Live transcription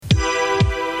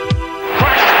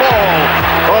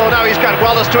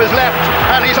to his left,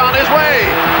 and he's on his way.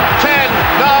 10,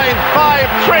 9, 5,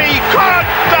 3, cut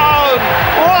down!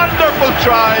 Wonderful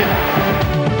try.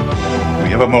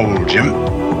 We have a mole, Jim.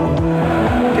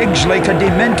 Digs like a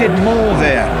demented mole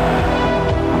there.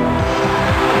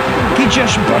 He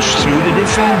just burst through the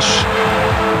defence.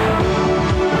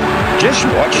 Just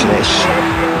watch this.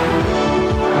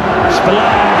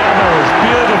 Spillane gathers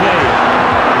beautifully.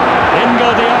 In go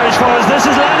the Irish forwards. This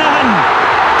is Lenihan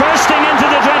bursting into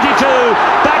the 22.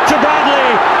 Back to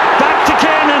Bradley. Back to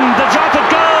Kiernan. The drop at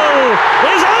goal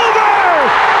is over.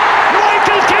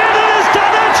 Michael Kiernan has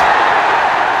done it.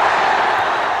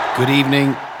 Good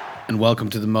evening and welcome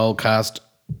to the Molecast.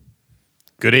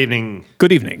 Good evening.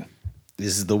 Good evening.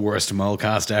 This is the worst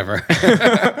Molecast ever.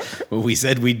 But we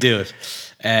said we'd do it.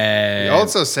 We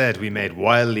also said we made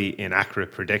wildly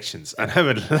inaccurate predictions, and I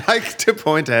would like to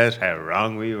point out how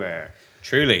wrong we were.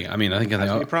 Truly, I mean, I think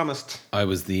As we promised. I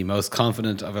was the most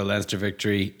confident of a Leinster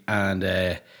victory, and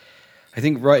I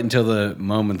think right until the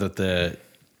moment that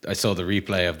I saw the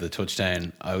replay of the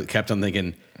touchdown, I kept on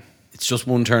thinking it's just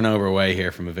one turnover away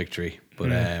here from a victory.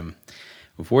 But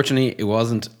unfortunately, it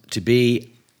wasn't to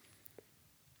be.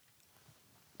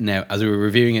 Now, as we were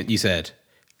reviewing it, you said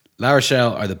La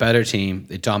Rochelle are the better team.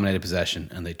 They dominated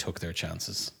possession and they took their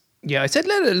chances. Yeah, I said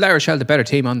La Rochelle the better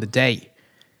team on the day.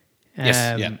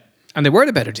 Yes, yeah. And they were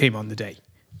the better team on the day.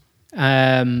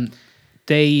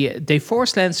 They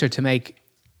forced Leinster to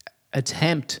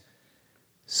attempt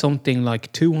something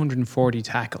like 240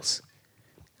 tackles,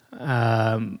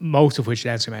 most of which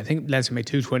Leinster made. I think Leinster made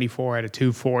 224 out of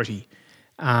 240.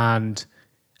 And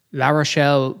La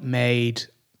Rochelle made...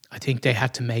 I think they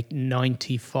had to make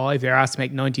 95. They were asked to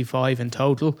make 95 in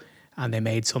total, and they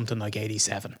made something like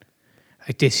 87.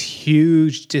 Like this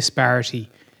huge disparity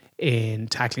in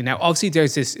tackling. Now, obviously,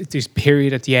 there's this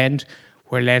period at the end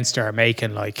where Leinster are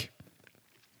making like,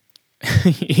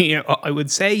 I would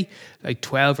say like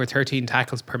 12 or 13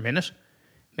 tackles per minute,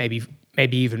 maybe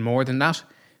even more than that,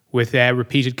 with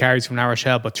repeated carries from La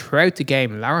Rochelle. But throughout the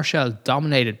game, La Rochelle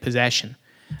dominated possession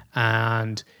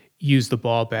and used the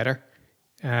ball better.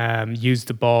 Use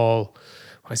the ball,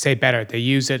 when I say better, they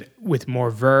use it with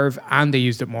more verve and they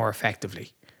used it more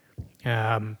effectively.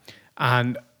 And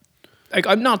like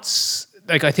I'm not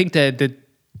like I think the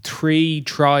 3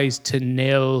 tries to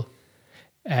nil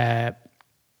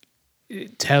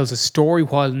tells a story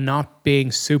while not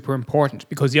being super important,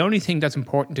 because the only thing that's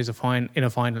important in a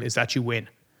final is that you win.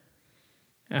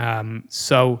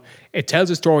 So it tells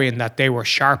a story in that they were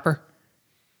sharper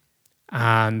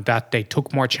and that they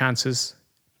took more chances.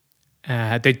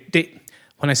 When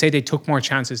I say they took more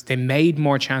chances, they made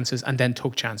more chances and then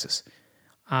took chances.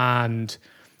 And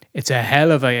it's a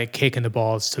hell of a kick in the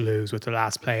balls to lose with the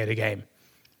last play of the game.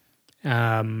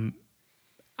 And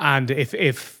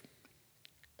if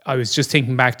I was just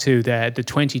thinking back to the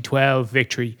 2012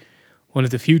 victory, one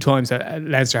of the few times that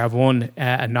Leinster have won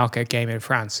a knockout game in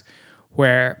France,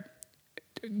 where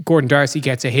Gordon Darcy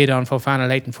gets a hit on Fofana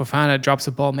late, and Fofana drops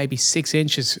the ball maybe 6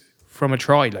 inches from a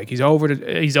try. Like he's over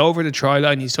the try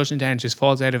line, he's touching down, it just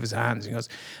falls out of his hands. He goes,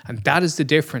 and that is the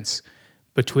difference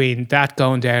between that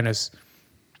going down as,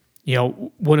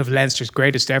 one of Leinster's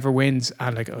greatest ever wins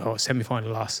and like a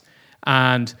semi-final loss,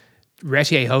 and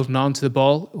Retier holding on to the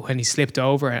ball when he slipped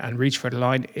over and reached for the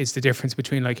line is the difference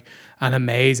between like an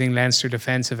amazing Leinster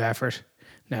defensive effort.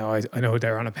 Now I know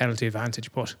they're on a penalty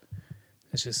advantage, but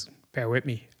let's just bear with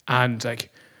me. And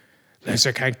like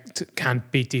Leinster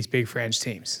can't beat these big French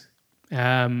teams.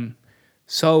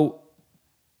 So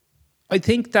I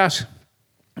think that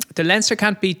the Leinster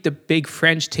can't beat the big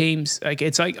French teams. Like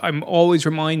it's like I'm always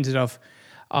reminded of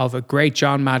a great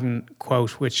John Madden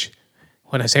quote, which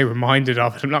when I say reminded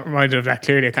of it, I'm not reminded of that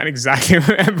clearly. I can't exactly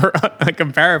remember. I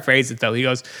can paraphrase it though. He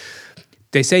goes,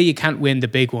 they say you can't win the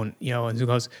big one, and he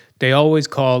goes, they always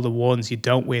call the ones you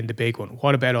don't win the big one.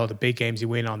 What about all the big games you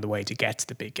win on the way to get to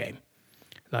the big game?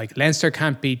 Like Leinster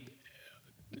can't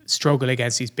struggle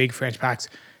against these big French packs.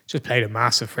 Just played a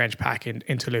massive French pack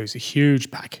in Toulouse, a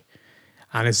huge pack.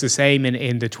 And it's the same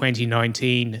in the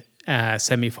 2019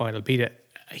 semi-final. Beat a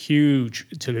huge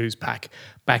Toulouse pack.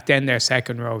 Back then their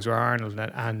second rows were Arnold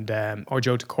or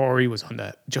Joe Corey was on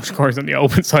the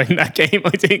open side in that game,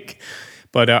 I think.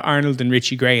 But Arnold and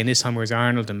Richie Gray, and this time it was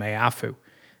Arnold and Mayafu.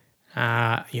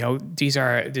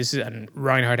 This is and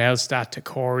Reinhard Elstad to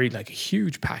Corey, like a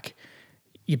huge pack.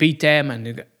 You beat them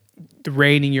and the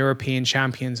reigning European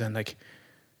champions, and like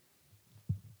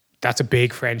that's a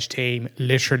big French team,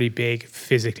 literally big,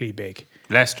 physically big.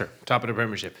 Leicester, top of the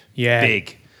Premiership. Yeah.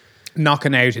 Big.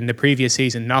 Knocking out in the previous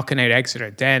season, knocking out Exeter,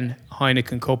 then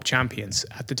Heineken Cup champions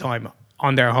at the time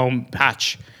on their home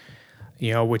patch.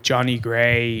 you know, with Johnny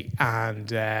Gray and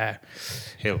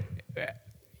Hill.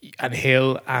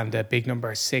 Hill and big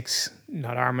number 6,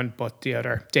 not Armand, but the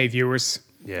other, Dave Ewers.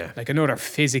 Yeah. Like another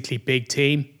physically big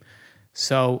team.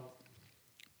 So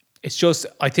it's just,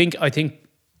 I think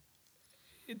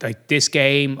like this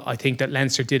game, I think that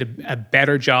Leinster did a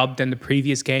better job than the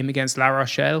previous game against La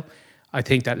Rochelle. I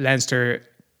think that Leinster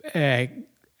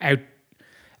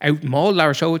outmauled La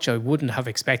Rochelle, which I wouldn't have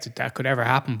expected that could ever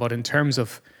happen. But in terms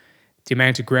of the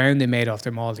amount of ground they made off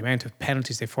their maul, the amount of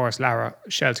penalties they forced La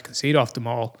Rochelle to concede off the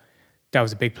maul, that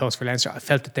was a big plus for Leinster. I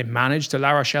felt that they managed the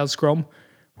La Rochelle scrum,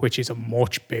 which is a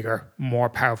much bigger, more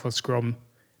powerful scrum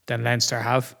than Leinster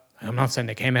have. I'm not saying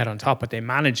they came out on top, but they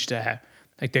managed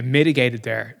they mitigated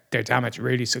their damage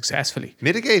really successfully.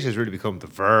 Mitigate has really become the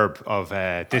verb of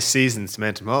this season's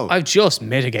Cement and Mold. I'm just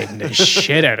mitigating the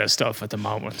shit out of stuff at the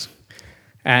moment.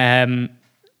 And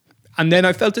then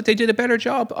I felt that they did a better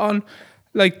job on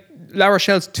like La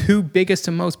Rochelle's 2 biggest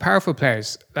and most powerful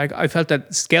players. Like I felt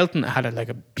that Skelton had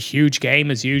a huge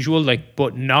game as usual,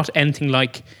 but not anything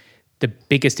like the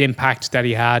biggest impact that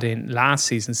he had in last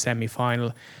season's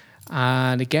semi-final.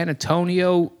 And again,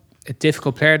 Antonio, a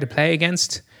difficult player to play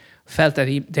against, felt that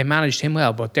they managed him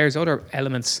well, but there's other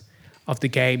elements of the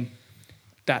game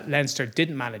that Leinster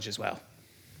didn't manage as well.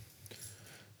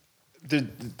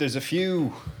 There's a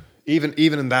few, even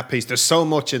in that piece, there's so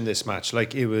much in this match.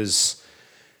 Like it was,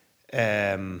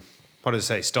 what did I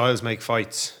say? Styles make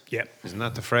fights. Yeah. Isn't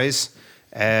that the phrase?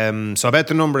 So about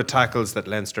the number of tackles that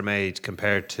Leinster made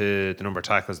compared to the number of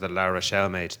tackles that La Rochelle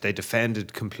made, they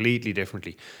defended completely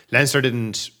differently. Leinster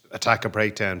didn't attack a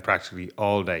breakdown practically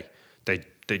all day. They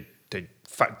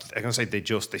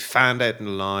fanned out in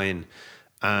the line,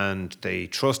 and they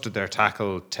trusted their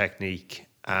tackle technique,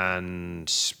 and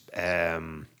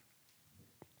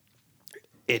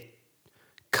it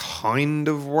kind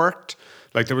of worked.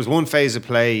 Like there was one phase of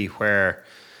play where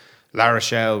La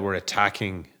Rochelle were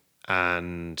attacking,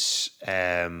 and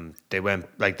they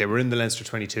were in the Leinster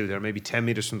 22. They were maybe 10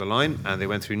 metres from the line, and they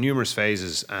went through numerous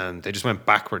phases, and they just went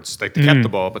backwards. Like they kept the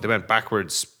ball, but they went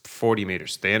backwards 40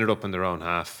 metres. They ended up in their own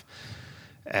half.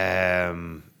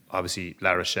 Obviously,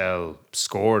 La Rochelle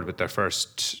scored with their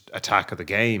first attack of the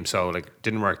game, so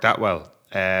didn't work that well.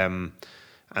 And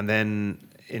then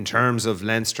in terms of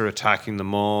Leinster attacking the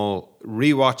maul,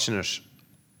 rewatching it,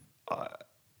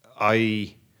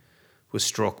 I was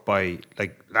struck by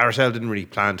La Rochelle didn't really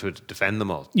plan to defend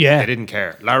them all. Yeah. They didn't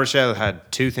care. La Rochelle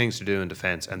had 2 things to do in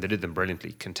defence, and they did them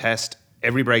brilliantly. Contest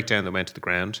every breakdown that went to the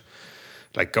ground.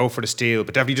 Go for the steal,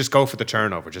 but definitely just go for the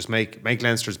turnover. Just make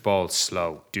Leinster's ball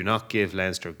slow. Do not give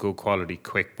Leinster good quality,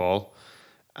 quick ball,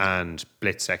 and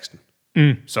blitz Sexton.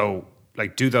 So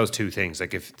do those 2 things.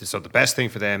 The best thing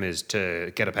for them is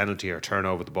to get a penalty or turn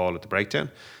over the ball at the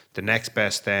breakdown. The next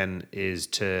best then is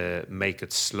to make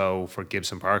it slow for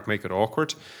Gibson Park, make it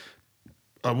awkward.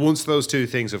 And once those 2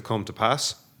 things have come to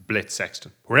pass, blitz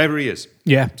Sexton, wherever he is.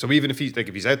 Yeah. So even if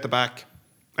he's out the back,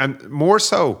 and more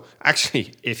so,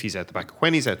 actually, if he's out the back,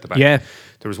 when he's out the back. Yeah.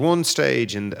 There was one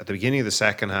stage at the beginning of the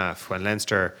second half when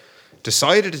Leinster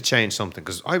decided to change something,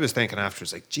 because I was thinking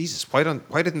afterwards, Jesus, why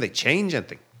didn't they change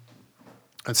anything?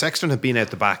 And Sexton had been out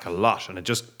the back a lot and had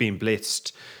just been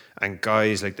blitzed. And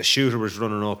guys the shooter was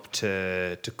running up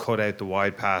to cut out the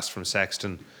wide pass from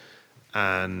Sexton,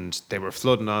 and they were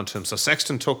flooding onto him. So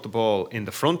Sexton took the ball in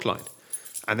the front line,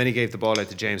 and then he gave the ball out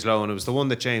to James Lowe, and it was the one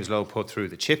that James Lowe put through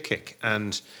the chip kick.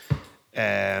 And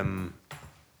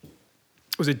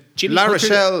Was it Jimmy? La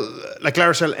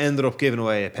Rochelle ended up giving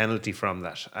away a penalty from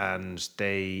that, and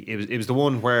it was the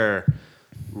one where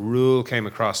Rule came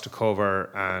across to cover,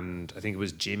 and I think it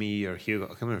was Jimmy or Hugo. I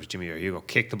can't remember if it was Jimmy or Hugo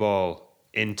kicked the ball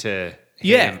into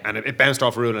him, and it bounced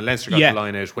off Rule, and Leinster got the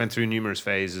line out, went through numerous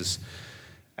phases,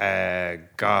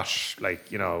 got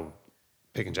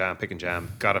pick and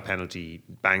jam, got a penalty,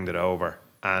 banged it over,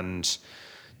 and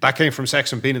that came from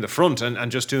Sexton being in the front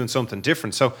and just doing something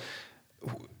different. So,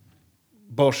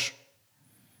 but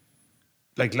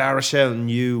La Rochelle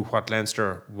knew what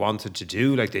Leinster wanted to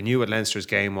do. They knew what Leinster's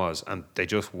game was, and they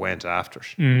just went after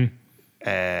it.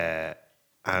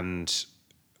 And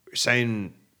we're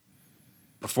saying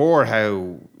before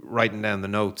how writing down the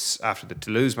notes after the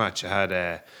Toulouse match, I had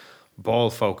a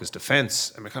ball-focused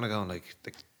defence, and we're kind of going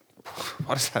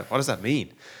what does that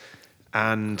mean?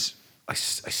 And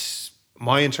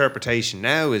my interpretation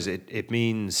now is it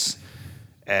means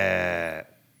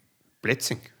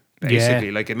blitzing, basically.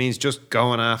 It means just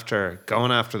going after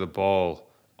the ball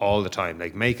all the time,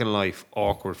 making life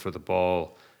awkward for the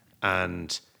ball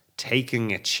and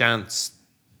taking a chance,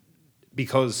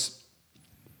 because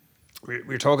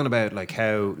we're talking about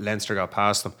how Leinster got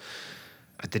past them,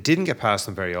 they didn't get past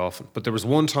them very often. But there was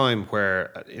one time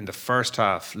where in the first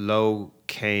half, Lowe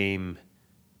came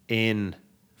in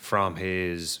from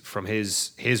his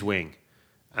wing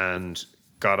and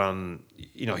got on.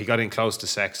 He got in close to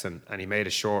Sexton and he made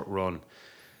a short run,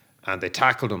 and they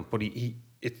tackled him. But I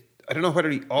don't know whether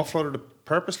he offloaded it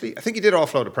purposely. I think he did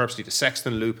offload it purposely to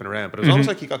Sexton looping around, but it was almost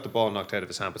like he got the ball knocked out of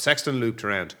his hand. But Sexton looped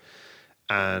around,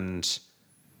 and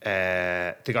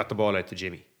they got the ball out to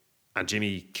Jimmy. And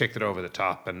Jimmy kicked it over the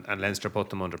top, and Leinster put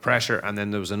them under pressure. And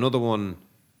then there was another one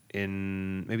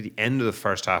in maybe the end of the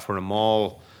first half where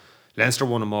Leinster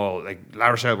won a maul. Like, La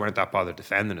Rochelle weren't that bothered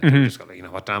defending it. They just got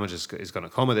what damage is going to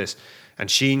come of this? And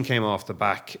Sheen came off the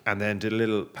back and then did a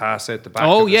little pass out the back.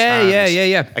 Oh, of his hands,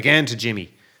 yeah. again to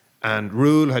Jimmy. And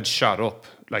Rule had shot up,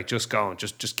 like just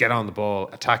get on the ball,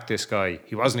 attack this guy.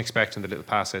 He wasn't expecting the little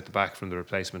pass out the back from the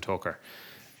replacement hooker.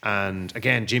 And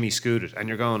again, Jimmy scooted. And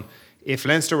you're going, if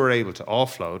Leinster were able to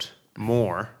offload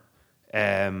more,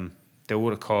 they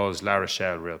would have caused La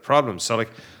Rochelle real problems. So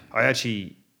I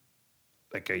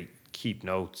keep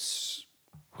notes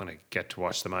when I get to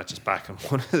watch the matches back. And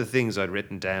one of the things I'd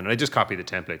written down, and I just copied the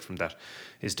template from that,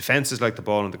 is defence is like the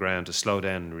ball on the ground to slow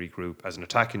down and regroup. As an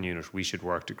attacking unit, we should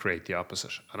work to create the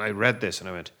opposite. And I read this and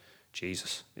I went,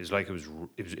 Jesus, it was like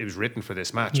it was written for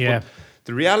this match. Yeah. But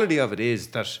the reality of it is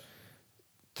that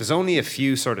there's only a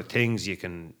few sort of things you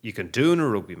can do in a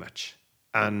rugby match,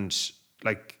 and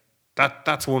like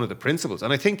that's one of the principles.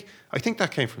 And I think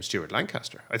that came from Stuart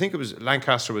Lancaster. I think it was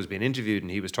Lancaster was being interviewed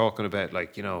and he was talking about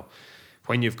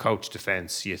when you've coached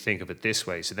defence, you think of it this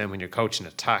way. So then when you're coaching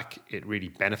attack, it really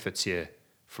benefits you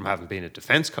from having been a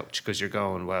defence coach, because you're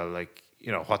going, well,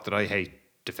 what did I hate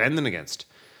defending against?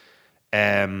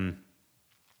 But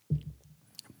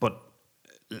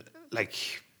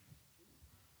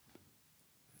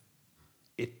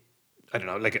I don't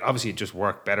know, obviously it just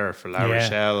worked better for La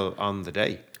Rochelle on the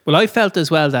day. Well, I felt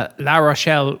as well that La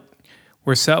Rochelle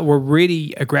were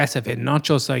really aggressive in not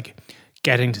just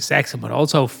getting to Sexton, but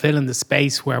also filling the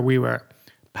space where we were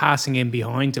passing in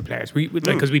behind the players.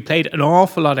 Because we played an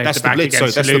awful lot out the back against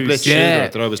Toulouse. That's the blitz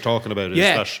that I was talking about.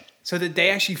 So that they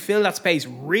actually fill that space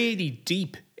really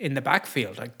deep in the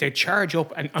backfield. Like, they charge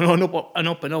up and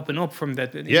up from the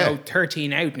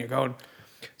 13 out, and you're going.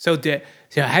 So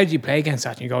how do you play against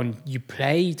that? And you're going, you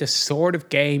play the sort of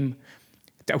game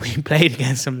that we played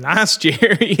against them last year.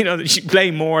 That you play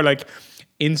more like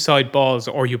inside balls,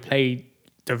 or you play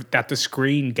that the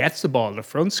screen gets the ball, the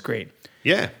front screen.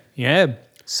 Yeah.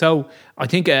 So I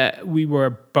think we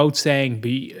were both saying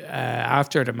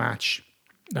after the match,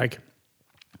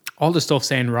 all the stuff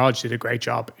saying Rog did a great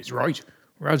job is right.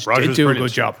 Rog did do a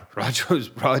good job. Rog was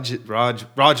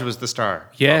the star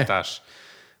of that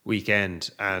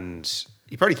weekend, and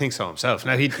he probably thinks so himself.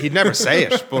 Now he'd never say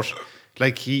it, but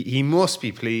he must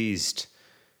be pleased.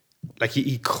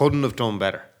 He couldn't have done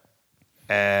better.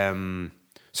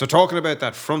 So talking about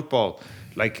that front ball,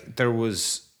 there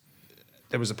was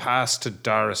a pass to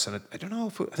Doris, and I don't know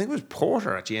I think it was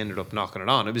Porter actually ended up knocking it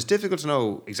on. It was difficult to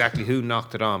know exactly who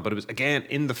knocked it on, but it was again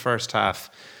in the first half,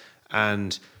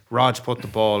 and Rog put the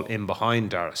ball in behind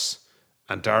Doris,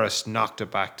 and Doris knocked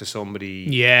it back to somebody.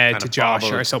 Yeah, to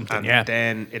Josh or something. And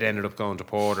then it ended up going to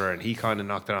Porter, and he kind of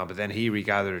knocked it on, but then he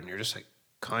regathered, and you're just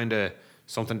kind of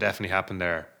something definitely happened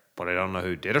there, but I don't know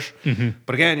who did it. Mm-hmm.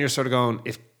 But again, you're sort of going,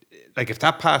 if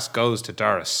that pass goes to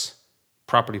Doris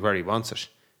properly where he wants it,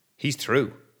 he's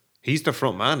through. He's the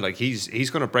front man. He's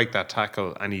going to break that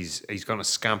tackle, and he's going to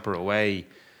scamper away.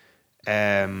 So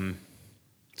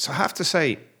I have to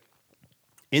say,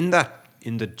 in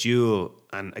the duel,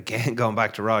 and again going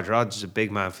back to Rog is a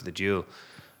big man for the duel.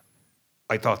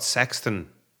 I thought Sexton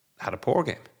had a poor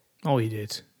game. Oh, he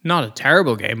did. Not a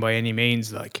terrible game by any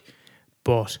means,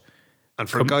 but. And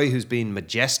for a guy who's been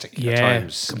majestic at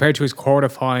times, compared to his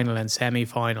quarter-final and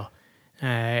semi-final,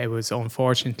 it was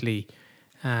unfortunately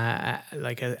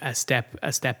a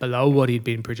step below what he'd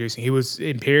been producing. He was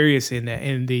imperious in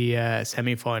the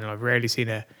semi-final. I've rarely seen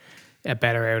a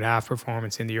better out half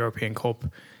performance in the European Cup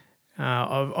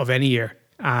of any year.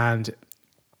 And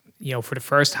for the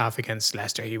first half against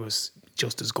Leicester, he was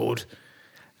just as good.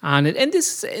 And in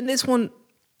this one,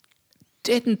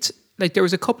 didn't. There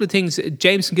was a couple of things.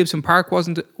 Jameson Gibson Park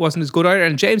wasn't as good either,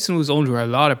 and Jameson was under a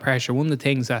lot of pressure. One of the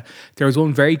things that there was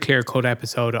one very clear cut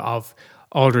episode of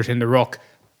Aldrich in the ruck,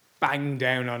 bang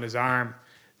down on his arm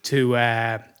to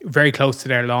very close to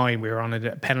their line. We were on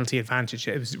a penalty advantage.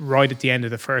 It was right at the end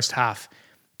of the first half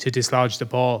to dislodge the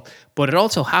ball, but it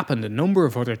also happened a number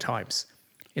of other times.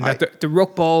 In that the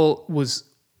ruck ball was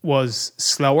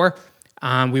slower.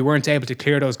 And we weren't able to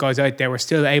clear those guys out. They were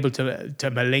still able to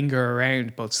malinger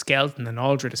around, both Skelton and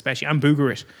Aldred especially, and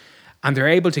Bugarit. and they're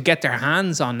able to get their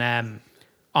hands on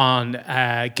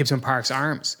Gibson Park's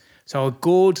arms. So a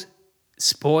good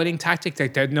spoiling tactic.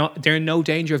 They're in no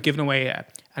danger of giving away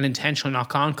an intentional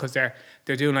knock on, because they're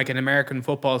doing like an American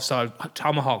football style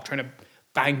tomahawk, trying to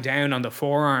bang down on the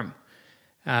forearm.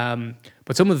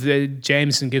 But some of the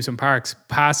Jameson Gibson Park's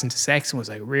passing to Sexton was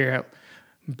like real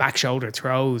back shoulder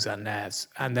throws, and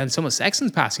then some of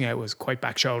Sexton's passing out was quite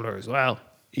back shoulder as well.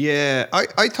 Yeah,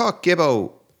 I thought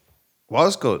Gibbo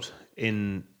was good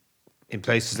in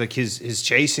places. Like his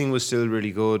chasing was still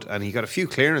really good, and he got a few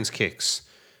clearance kicks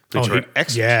which were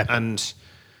excellent. Yeah. And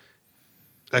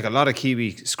like a lot of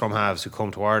Kiwi scrum halves who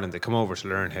come to Ireland, they come over to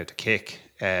learn how to kick.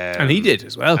 And he did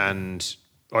as well. And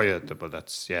but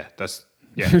that's yeah. That's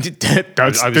I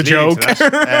was the leading joke. to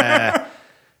that.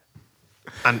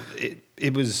 And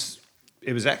it was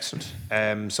excellent.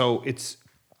 So it's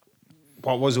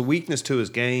what was a weakness to his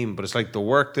game, but it's like the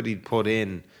work that he'd put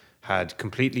in had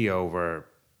completely over.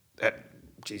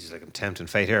 Jesus, like I'm tempting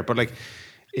fate here, but like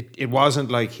it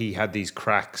wasn't like he had these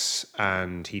cracks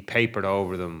and he papered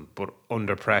over them, but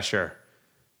under pressure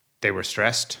they were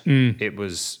stressed. It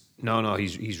was no,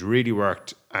 he's really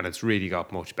worked, and it's really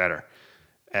got much better.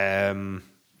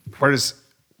 Whereas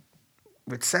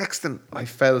with Sexton, I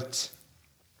felt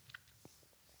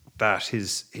that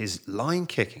his line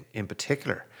kicking in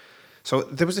particular. So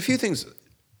there was a few things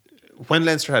when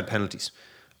Leinster had penalties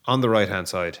on the right hand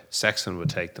side. Sexton would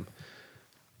take them,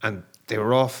 and they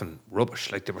were often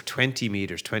rubbish. Like they were 20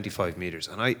 meters, 25 meters,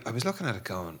 and I was looking at it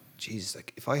going, "Geez,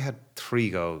 like if I had 3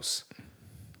 goes,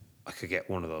 I could get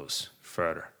one of those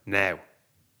further now."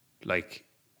 Like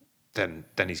then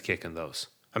he's kicking those.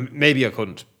 Maybe I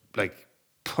couldn't. Like,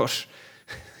 but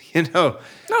you know,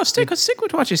 No, stick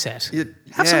with what you said.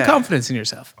 Have some confidence in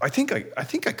yourself. I think I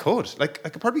could. Like I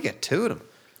could probably get 2 of them.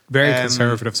 Very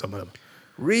conservative, some of them.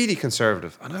 Really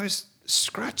conservative. And I was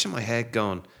scratching my head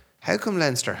going, how come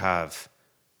Leinster have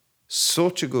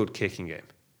such a good kicking game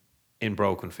in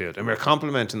broken field? And we're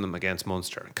complimenting them against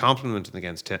Munster and complimenting them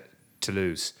against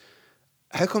Toulouse.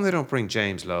 How come they don't bring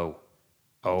James Lowe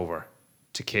over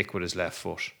to kick with his left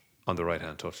foot on the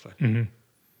right-hand touchline? Mm-hmm.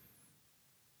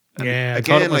 Yeah,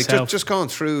 again, like just going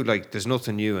through, like there's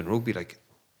nothing new in rugby. Like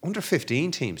under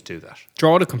 15 teams do that.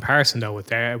 Draw the comparison though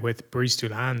with Breeze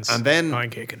Toulan's and then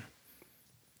line kicking.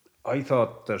 I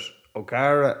thought that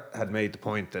O'Gara had made the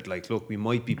point that like, look, we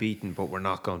might be beaten, but we're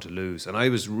not going to lose. And I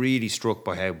was really struck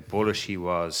by how bullish he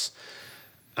was.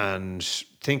 And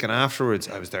thinking afterwards,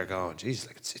 I was there going, geez,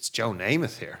 like it's Joe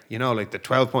Namath here. You know, like the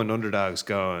 12-point underdogs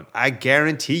going, I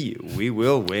guarantee you we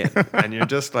will win. And you're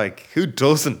just like, who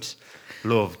doesn't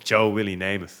love Joe Willie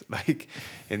Namath? Like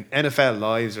in NFL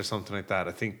Lives or something like that,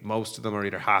 I think most of them are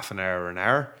either half an hour or an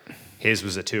hour. His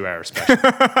was a 2-hour special.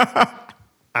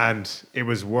 And it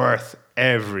was worth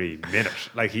every minute.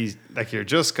 Like he's like, you're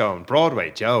just going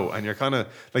Broadway Joe, and you're kind of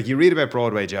like, you read about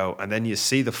Broadway Joe and then you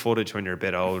see the footage when you're a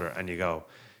bit older and you go,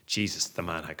 Jesus, the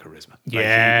man had charisma.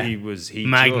 Yeah, like he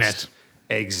magnet. just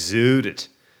exuded.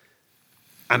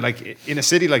 And like in a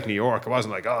city like New York, it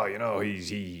wasn't like, oh, you know,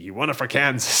 he won it for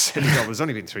Kansas. And there's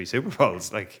only been 3 Super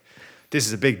Bowls. Like this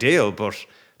is a big deal, but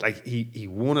like he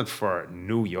won it for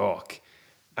New York.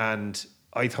 And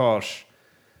I thought,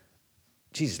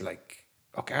 Jesus, like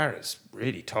O'Gara's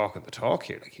really talking the talk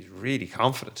here. Like he's really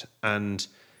confident. And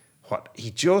what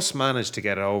he just managed to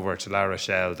get over to La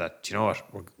Rochelle that, you know what,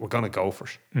 we're going to go for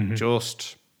it.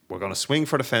 Mm-hmm. We're going to swing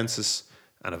for the fences.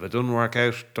 And if it doesn't work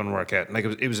out, doesn't work out. And like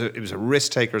it was a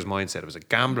risk taker's mindset. It was a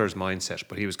gambler's mindset.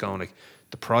 But he was going like,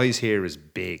 the prize here is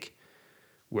big.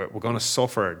 We're going to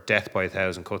suffer death by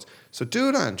 1,000 cuts. So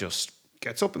Doolan just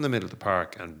gets up in the middle of the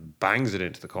park and bangs it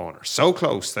into the corner. So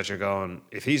close that you're going,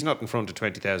 if he's not in front of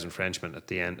 20,000 Frenchmen at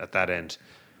that end,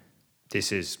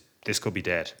 this could be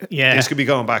dead. Yeah. This could be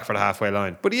going back for the halfway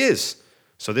line. But he is.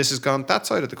 So this has gone that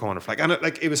side of the corner flag. And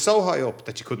it was so high up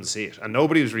that you couldn't see it. And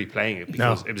nobody was replaying it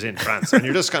because it was in France. And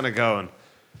you're just kind of going,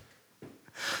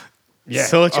 yeah,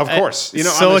 of course. You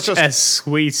know, such a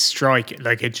sweet strike.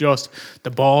 Like it just,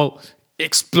 the ball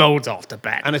explodes off the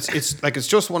bat. And it's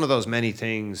just one of those many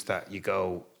things that you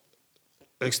go,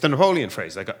 it's the Napoleon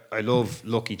phrase, like I love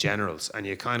lucky generals, and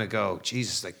you kind of go,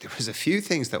 Jesus, like there was a few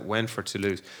things that went for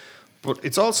Toulouse, but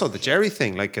it's also the Jerry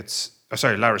thing, like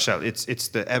La Rochelle, it's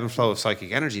the ebb and flow of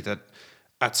psychic energy that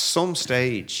at some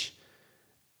stage,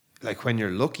 like when you're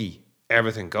lucky,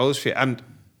 everything goes for you. And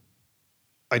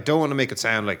I don't want to make it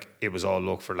sound like it was all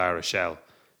luck for La Rochelle.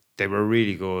 They were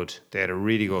really good. They had a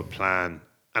really good plan.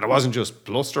 And it wasn't just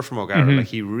bluster from O'Gara. Mm-hmm. Like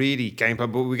he really game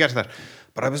plan, but we get to that.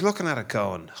 But I was looking at it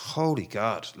going, holy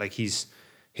God, like his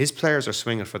players are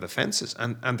swinging for the fences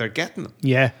and they're getting them.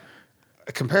 Yeah.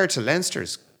 Compared to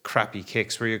Leinster's crappy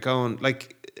kicks where you're going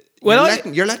like. Well,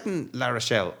 You're letting La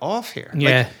Rochelle off here.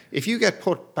 Yeah. Like, if you get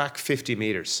put back 50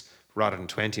 metres rather than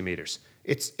 20 metres,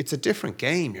 it's a different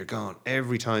game. You're going,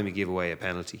 every time you give away a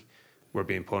penalty, we're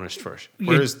being punished for it.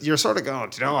 Whereas you're sort of going,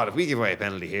 do you know what, if we give away a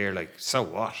penalty here, like, so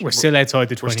what? We're still outside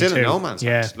the 22. We're still in no man's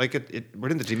yeah. land. Like, we're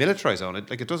in the demilitarised zone.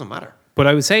 It doesn't matter. But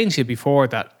I was saying to you before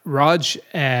that Rog, he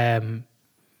found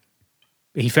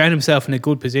himself in a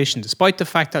good position, despite the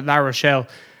fact that La Rochelle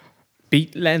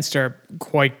beat Leinster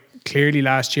quite clearly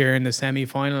last year in the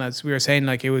semi-final. As we were saying,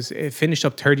 like it finished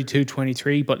up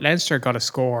 32-23, but Leinster got a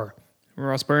score.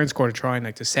 Ross Byrne scored a try in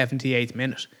like the 78th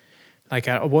minute. Like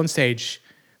at one stage,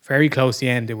 very close to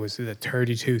the end, it was the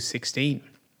 32-16.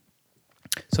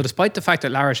 So despite the fact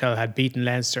that La Rochelle had beaten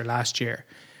Leinster last year,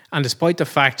 and despite the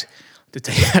fact that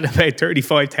they had about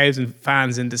 35,000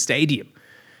 fans in the stadium,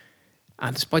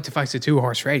 and despite the fact it's a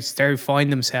two-horse race, they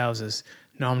find themselves as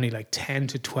normally like 10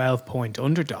 to 12 point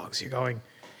underdogs. You're going,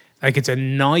 like, it's a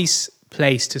nice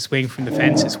place to swing from the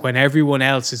fences when everyone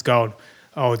else is going,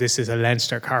 oh, this is a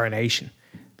Leinster coronation.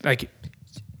 Like,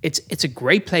 it's a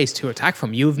great place to attack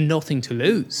from. You have nothing to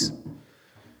lose.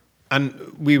 And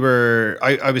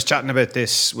I was chatting about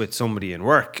this with somebody in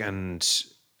work, and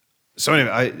so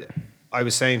anyway, I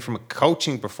was saying from a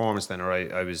coaching performance then, or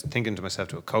I was thinking to myself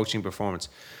to a coaching performance,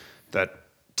 that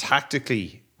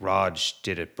tactically Rog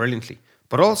did it brilliantly.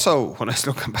 But also, when I was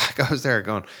looking back, I was there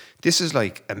going, this is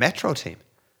like a Metro team.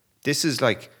 This is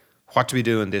like, what do we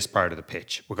do in this part of the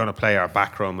pitch? We're going to play our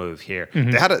back row move here.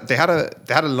 Mm-hmm. They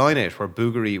had a line out where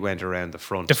Bougary went around the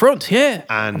front. The front, yeah.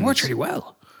 And worked really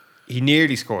well. He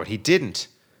nearly scored. He didn't.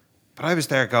 But I was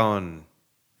there going,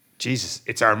 Jesus,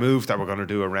 it's our move that we're going to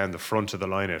do around the front of the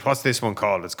line out. What's this one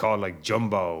called? It's called like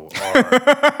Jumbo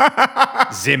or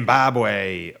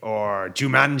Zimbabwe or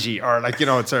Jumanji, or like,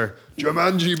 it's our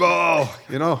Jumanji ball,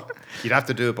 You'd have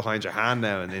to do it behind your hand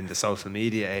now and in the social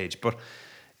media age. But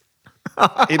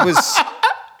it was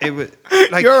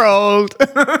like, you're old.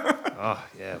 Oh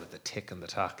yeah, with the tick and the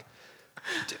tack.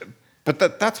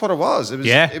 But that's what it was. It was,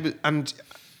 yeah. It was,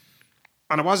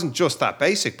 and it wasn't just that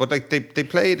basic, but like they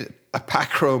played a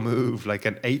back row move, like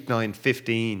an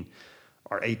 8-9-15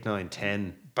 or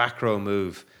 8-9-10 back row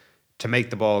move to make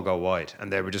the ball go wide.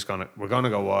 And they were just we're gonna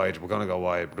go wide, we're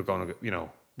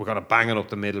gonna bang it up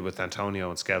the middle with Antonio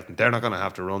and Skelton. They're not gonna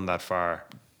have to run that far,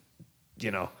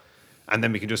 and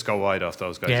then we can just go wide off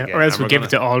those guys again. Or else we'll give it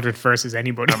to Aldred versus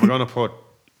anybody. And we're gonna put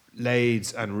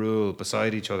Lades and Rule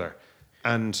beside each other.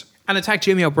 And attack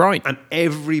Jimmy O'Brien. And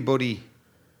everybody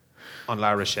on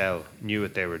La Rochelle knew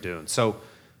what they were doing. So,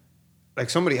 like,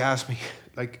 somebody asked me,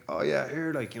 like, oh yeah,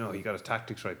 here, like, he got his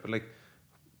tactics right, but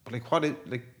what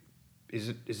is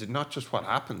it not just what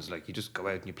happens? Like, you just go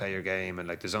out and you play your game, and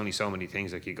like, there's only so many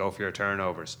things, like, you go for your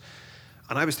turnovers.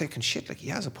 And I was thinking, shit, like, he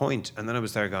has a point. And then I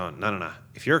was there going, no.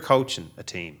 If you're coaching a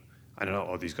team, I don't know,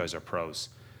 oh, these guys are pros.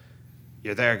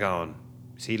 You're there going,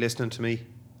 is he listening to me?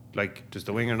 Like, does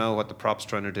the winger know what the prop's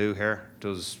trying to do here?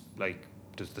 Does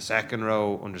the second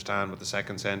row understand what the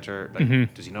second centre,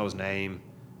 like, does he know his name?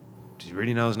 Does he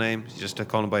really know his name? Is he just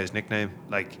calling him by his nickname?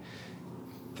 Like,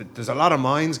 there's a lot of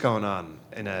minds going on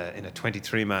in a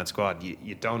 23-man squad.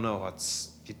 You don't know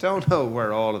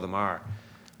where all of them are.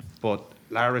 But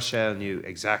La Rochelle knew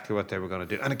exactly what they were going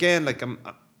to do. And again, like, I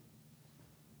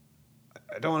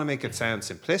don't want to make it sound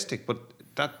simplistic, but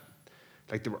that,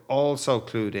 like, they were all so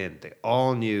clued in. They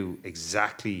all knew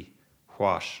exactly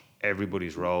what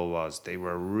everybody's role was. They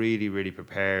were really, really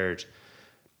prepared,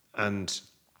 and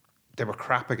they were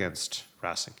crap against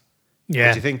Racing. Yeah.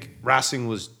 But do you think Racing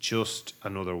was just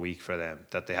another week for them,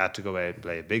 that they had to go out and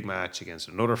play a big match against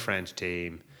another French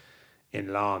team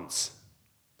in Lens,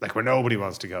 like, where nobody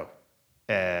wants to go?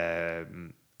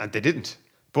 And they didn't.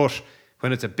 But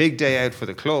when it's a big day out for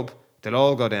the club, they'll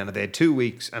all go down, and they had 2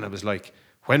 weeks, and it was like,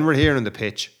 when we're here on the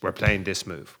pitch, we're playing this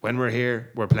move. When we're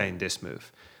here, we're playing this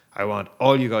move. I want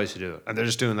all you guys to do it. And they're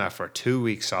just doing that for 2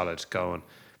 weeks solid, going,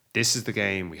 this is the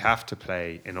game we have to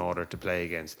play in order to play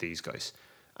against these guys.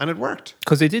 And it worked.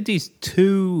 Because they did these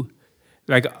two,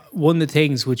 like, one of the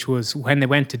things which was when they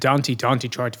went to Dante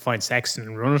tried to find Sexton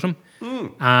and run at him.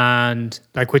 And,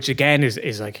 like, which again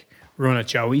is like, run at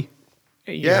Joey,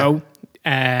 you know.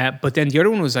 But then the other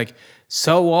one was like,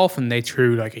 so often they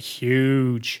threw like a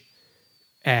huge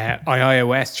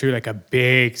IIOS threw like a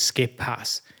big skip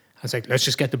pass. I was like, let's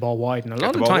just get the ball wide. And a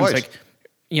lot of times, wide. Like,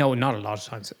 not a lot of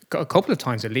times, a couple of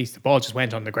times at least, the ball just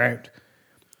went on the ground.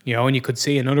 And you could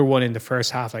see another one in the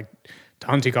first half, like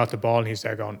Dante got the ball and he's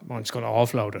there going, I'm just going to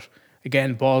offload it.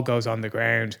 Again, ball goes on the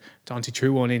ground. Dante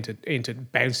threw one into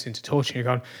bounced into touch, and you're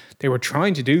going, they were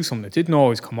trying to do something that didn't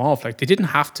always come off. Like, they didn't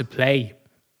have to play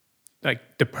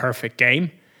like the perfect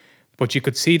game. But you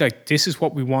could see like this is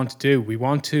what we want to do. We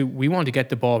want to get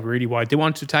the ball really wide. They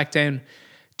want to attack down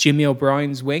Jimmy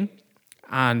O'Brien's wing,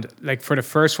 and like for the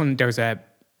first one, there's a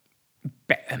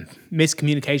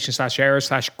miscommunication / error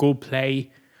 / good play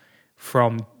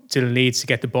from Dylan Leeds to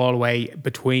get the ball away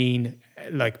between,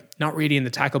 like, not really in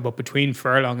the tackle, but between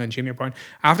Furlong and Jimmy O'Brien.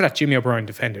 After that, Jimmy O'Brien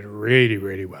defended really,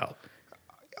 really well.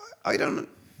 I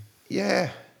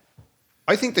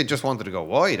think they just wanted to go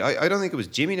wide. I don't think it was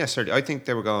Jimmy necessarily. I think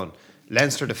they were going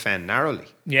Leinster defend narrowly.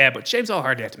 Yeah, but James Lowe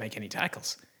hardly had to make any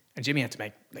tackles, and Jimmy had to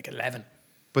make like 11.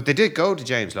 But they did go to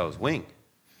James Lowe's wing.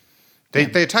 They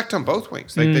attacked on both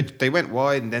wings. Like they went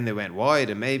wide and then they went wide,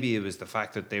 and maybe it was the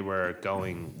fact that they were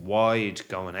going wide,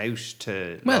 going out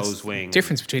to Lowe's wing.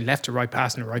 Difference between left to right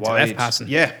passing and right to left passing.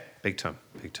 Yeah, big time.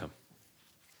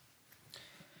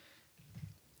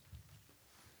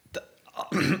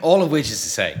 All of which is to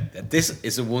say that this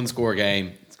is a one-score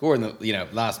game, score in the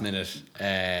last minute,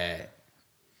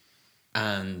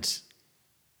 and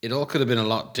it all could have been a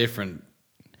lot different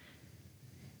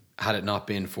had it not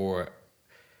been for,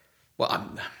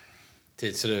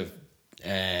 to sort of,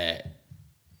 I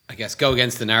guess, go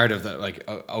against the narrative that like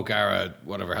O'Gara,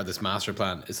 whatever, had this master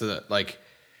plan. Is that like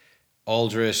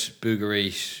Aldrich,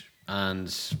 Bugarit, and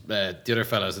the other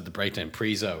fellows at the breakdown,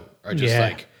 Prizo, are just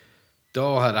like, they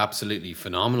all had absolutely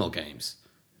phenomenal games.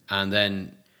 And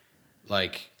then,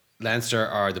 like, Leinster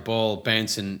are the ball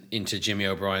bouncing into Jimmy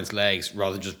O'Brien's legs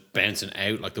rather than just bouncing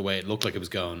out like the way it looked like it was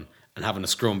going, and having a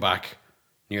scrum back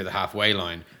near the halfway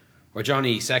line, where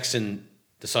Johnny Sexton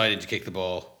decided to kick the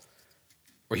ball,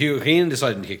 or Hugh Heenan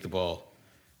decided to kick the ball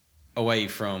away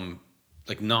from,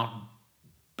 like, not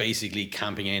basically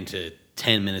camping into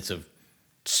 10 minutes of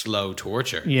slow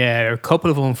torture. Yeah, there are a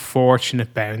couple of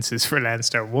unfortunate bounces for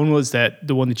Leinster. One was the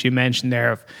one that you mentioned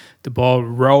there of the ball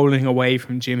rolling away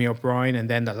from Jimmy O'Brien, and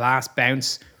then the last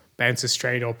bounces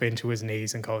straight up into his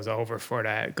knees and goes over for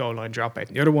the goal line dropout.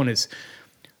 And the other one is,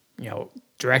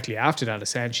 directly after that,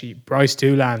 essentially, Bryce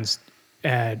Doolan's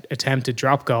attempted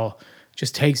drop goal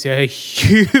just takes a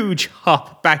huge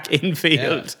hop back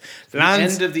infield. The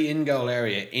end of the in-goal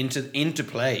area into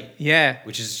play. Yeah.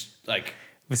 Which is like...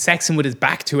 With Sexton with his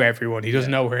back to everyone, he doesn't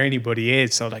know where anybody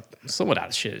is. So, like, some of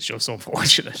that shit is just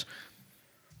unfortunate.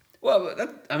 Well,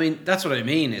 that's what I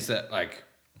mean, is that, like,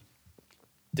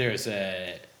 it's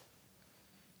a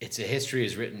history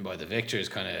is written by the victors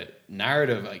kind of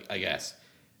narrative, I guess.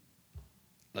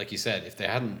 Like you said, if they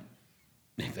hadn't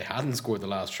scored the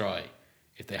last try,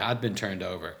 if they had been turned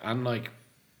over, and like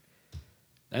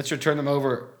Leinster turned them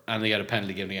over and they got a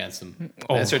penalty given against them.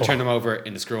 Leinster turned them over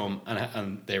in the scrum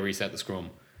and they reset the scrum.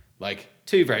 Like,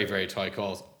 two very, very tight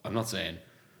calls. I'm not saying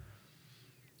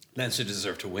Leinster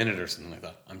deserve to win it or something like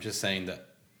that. I'm just saying that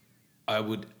I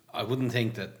wouldn't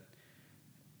think that.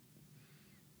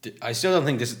 I still don't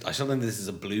think this is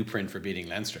a blueprint for beating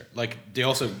Leinster. Like, they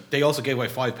also gave away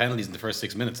 5 penalties in the first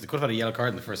 6 minutes. They could have had a yellow card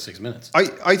in the first 6 minutes.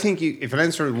 I think if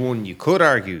Leinster had won, you could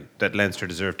argue that Leinster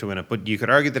deserved to win it, but you could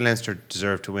argue that Leinster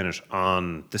deserved to win it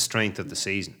on the strength of the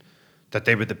season, that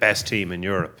they were the best team in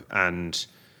Europe, and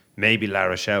maybe La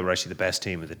Rochelle were actually the best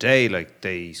team of the day. Like,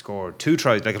 they scored 2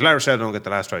 tries. Like, if La Rochelle don't get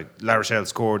the last try, La Rochelle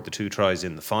scored the 2 tries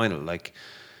in the final. Like,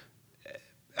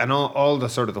 and all the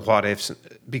sort of the what ifs,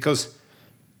 because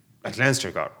like Leinster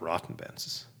got rotten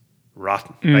bounces,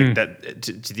 like that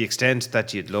to the extent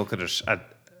that you'd look at it at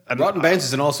rotten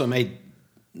bounces, and also made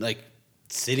like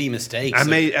silly mistakes, and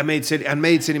made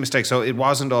silly mistakes. So it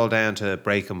wasn't all down to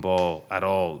breaking ball at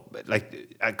all,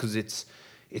 like, because it's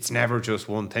never just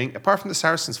one thing. Apart from the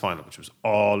Saracens final, which was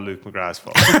all Luke McGrath's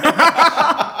fault,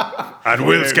 and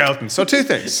Will Skelton. So two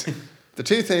things, the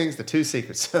two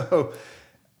secrets. So,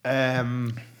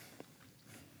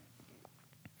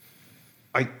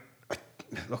 I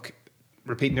look,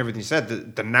 repeating everything you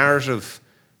said, the narrative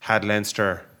had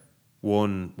Leinster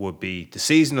won would be the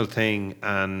seasonal thing,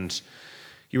 and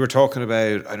you were talking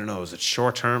about, I don't know, is it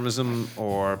short-termism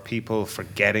or people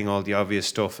forgetting all the obvious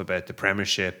stuff about the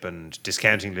Premiership and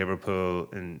discounting Liverpool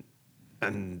and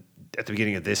at the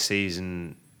beginning of this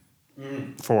season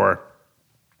for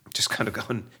just kind of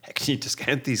going, heck, can you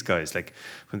discount these guys? Like,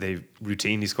 when they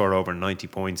routinely score over 90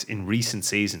 points in recent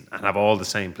season and have all the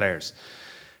same players.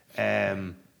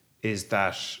 Is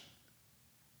that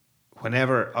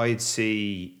whenever I'd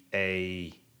see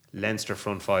a Leinster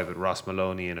front five with Ross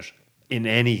Maloney in it, in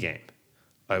any game,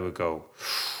 I would go,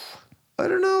 I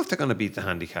don't know if they're going to beat the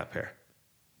handicap here.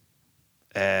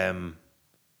 And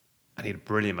he had a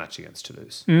brilliant match against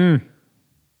Toulouse.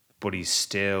 But he's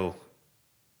still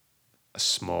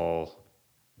he's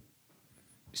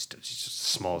just a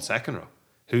small second row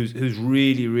who's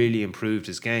really, really improved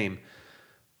his game.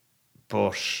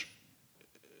 But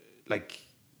like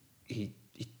he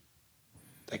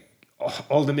like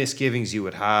all the misgivings you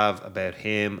would have about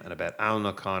him and about Alan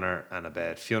O'Connor and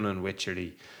about Fionn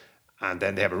Wycherley, and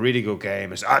then they have a really good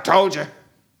game. It's, I told you.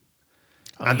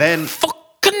 And then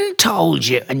fucking told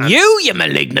you. And you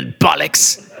malignant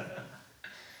bollocks.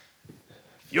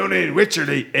 Fionn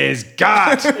Wycherley is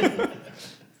God.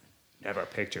 Never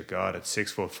picture God at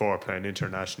 6'4" playing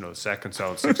international second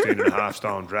zone, 16.5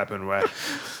 stone, dripping wet.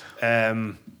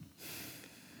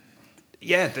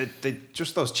 They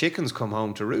just those chickens come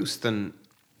home to roost, and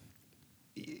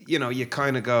you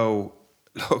kind of go,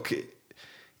 look,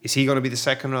 is he going to be the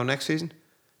second row next season?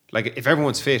 Like, if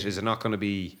everyone's fit, is it not going to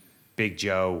be Big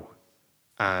Joe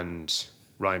and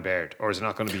Ryan Baird, or is it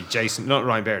not going to be James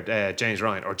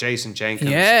Ryan or Jason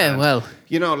Jenkins? Yeah,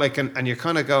 and you're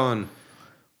kind of going.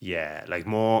 Yeah, like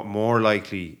more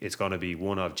likely it's going to be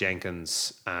one of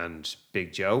Jenkins and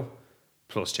Big Joe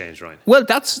plus James Ryan. Well,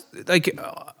 that's like,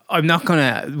 I'm not going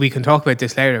to, we can talk about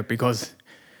this later because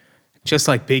just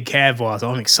like Big Kev was,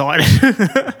 I'm excited.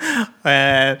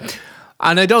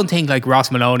 And I don't think like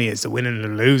Ross Maloney is the winning and the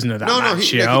losing of that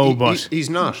match, but he's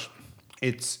not.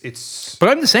 It's. But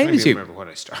I'm the same as you. I remember when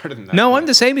I started in that. No, I'm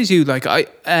the same as you. Like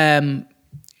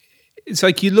it's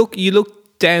like you look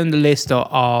down the list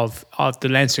of the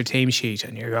Leinster team sheet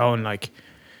and you're going like,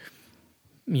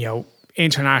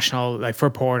 international, like for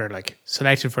Porter, like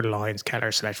selected for the Lions,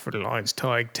 Keller selected for the Lions,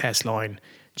 Tig, test line,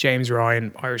 James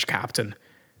Ryan, Irish captain,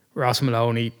 Ross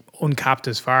Maloney, uncapped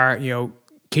as far, Keelan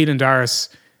Darras,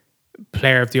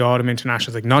 player of the autumn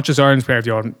internationals, like not just Ireland's player of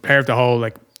the autumn, player of the whole,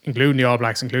 like including the All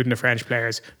Blacks, including the French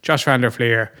players, Josh van der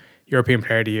Fleer, European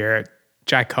Player of the Year,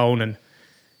 Jack Conan,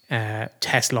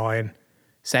 test line,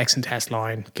 Sexton test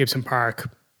line, Gibson Park,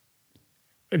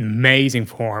 amazing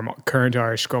form, current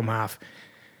Irish scrum half.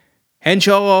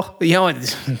 Henshaw,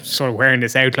 sort of wearing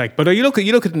this out, like, but you look at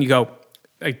it and you go,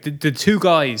 like the two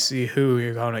guys who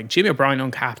you're going like Jimmy O'Brien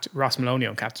uncapped, Ross Maloney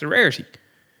uncapped, it's a rarity.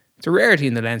 It's a rarity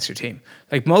in the Leinster team.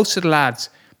 Like most of the rest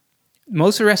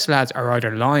of the lads are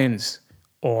either Lions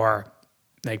or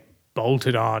like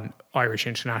bolted on Irish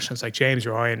internationals like James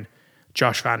Ryan,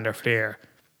 Josh van der Fleer,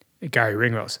 Gary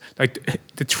Ringrose. Like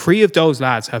the three of those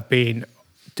lads have been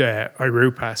the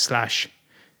Irupa /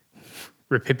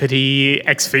 Rapipity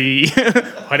XV,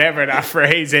 whatever that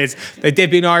phrase is. Like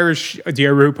they've been Irish, the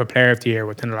Irupa Player of the Year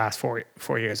within the last four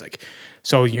years. Like,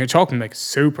 so you're talking like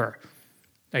super,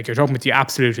 like you're talking with the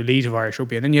absolute elite of Irish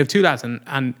rugby, and then you have two lads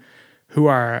and who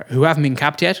haven't been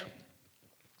capped yet.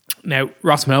 Now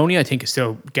Ross Maloney, I think, is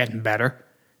still getting better.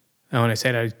 And when I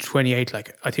say that 28,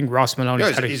 like I think Ross Maloney,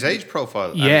 his age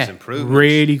profile has improved.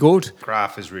 Really good.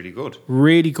 Graph is really good.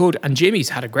 Really good. And Jimmy's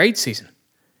had a great season.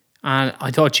 And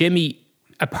I thought Jimmy,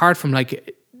 apart from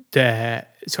like the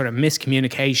sort of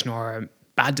miscommunication or a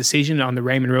bad decision on the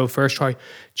Raymond Rule first try,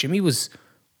 Jimmy was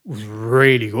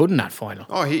really good in that final.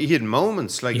 Oh, he had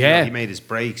moments like he made his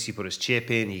breaks, he put his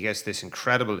chip in, he gets this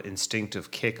incredible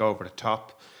instinctive kick over the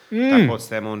top that puts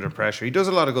them under pressure. He does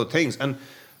a lot of good things. And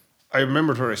I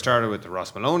remembered where I started with the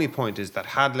Ross Maloney point is that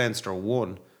had Leinster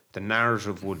won, the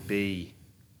narrative would be,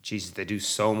 Jesus, they do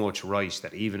so much right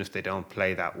that even if they don't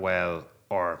play that well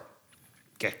or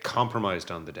get compromised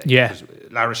on the day, because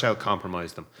La Rochelle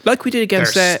compromised them. Like we did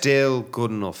against... They're still good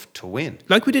enough to win.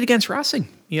 Like we did against Racing,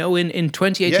 in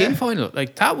 2018 final.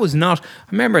 Like that was not...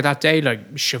 I remember that day,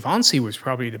 like Shavancy was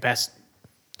probably the best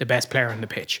player on the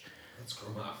pitch. That's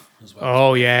scrum half as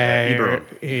well. Oh,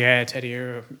 yeah. Teddy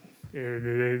Euro. And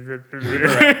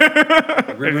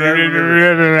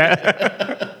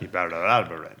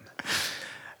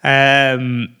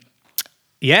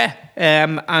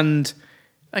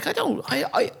like I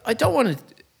don't want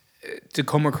to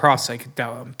come across like that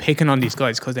I'm picking on these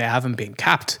guys because they haven't been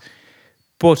capped,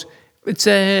 but it's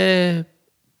and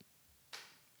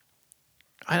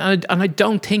I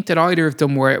don't think that either of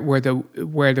them were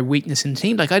the weakness in the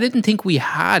team. Like I didn't think we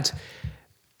had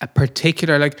a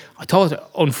particular, like I thought,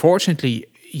 unfortunately,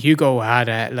 Hugo had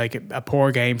a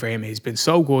poor game for him. He's been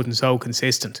so good and so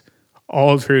consistent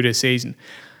all through this season,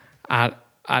 and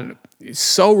he's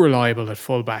so reliable at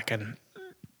fullback. And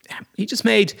he just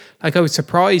made, like, I was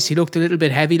surprised he looked a little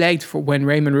bit heavy-legged for when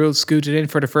Raymond Rule scooted in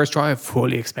for the first try. I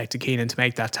fully expected Keenan to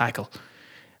make that tackle,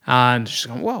 and just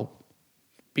going, whoa,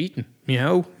 beaten.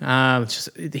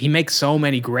 He makes so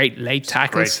many great late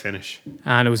tackles. Great finish,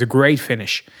 and it was a great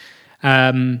finish.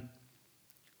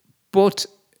 But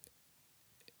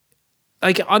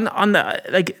like on the,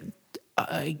 like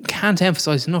I can't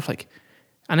emphasize enough, like,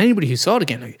 and anybody who saw it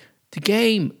again, like the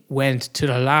game went to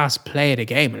the last play of the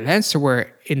game. Leinster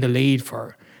were in the lead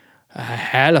for a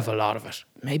hell of a lot of it,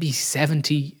 maybe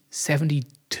 70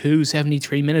 72,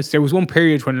 73 minutes. There was one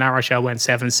period when La Rochelle went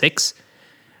 7-6,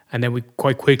 and then we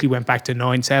quite quickly went back to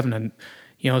 9-7. And,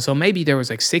 so maybe there was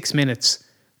like 6 minutes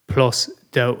plus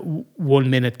the 1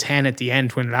 minute 10 at the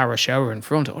end when La Rochelle were in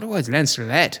front. Otherwise, Leinster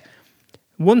led.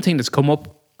 One thing that's come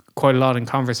up quite a lot in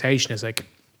conversation is like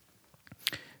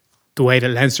the way that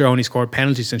Leinster only scored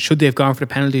penalties, and should they have gone for the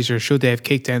penalties or should they have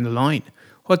kicked down the line?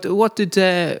 What did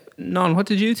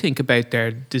you think about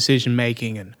their decision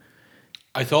making? And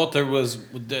I thought there was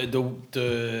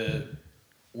the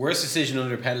worst decision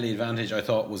under penalty advantage. I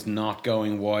thought was not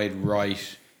going wide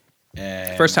right.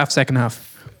 First half, second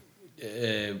half,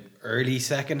 early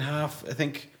second half. I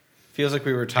think feels like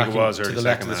we were attacking to the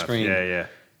left of the screen. Yeah.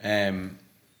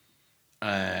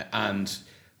 And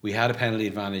we had a penalty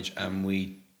advantage, and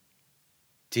we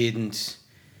didn't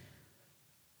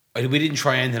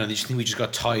try anything. I just think we just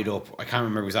got tied up. I can't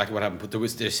remember exactly what happened, but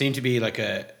there seemed to be like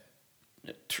and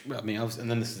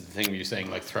then this is the thing where you're saying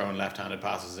like throwing left-handed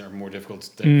passes are more difficult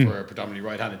for a predominantly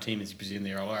right-handed team, as you presume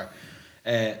they all are.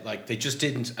 Like they just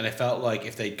didn't, and it felt like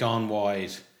if they'd gone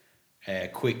wide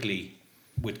quickly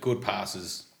with good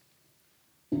passes,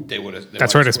 they would have.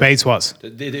 That's where the space was.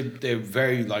 They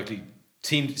very likely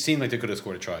seemed like they could have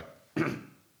scored a try.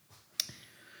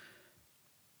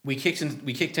 We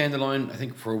kicked down the line, I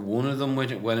think, for one of them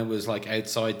when it was like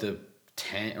outside the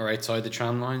 10 or outside the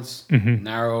tram lines,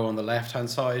 narrow on the left hand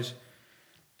side.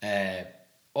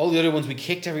 All the other ones we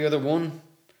kicked every other one,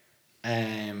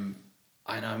 and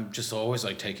I'm just always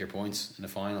like, take your points in the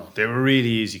final. They were really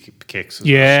easy kicks.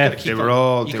 Yeah, they were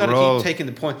all. You got to keep taking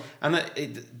the point, and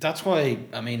that's why.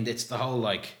 I mean, it's the whole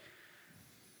like,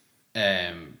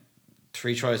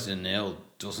 3 tries to 0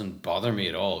 doesn't bother me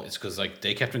at all. It's because like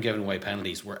they kept on giving away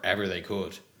penalties wherever they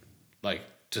could, like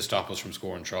to stop us from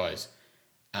scoring tries,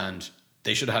 and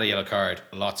they should have had a yellow card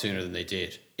a lot sooner than they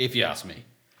did, if you ask me.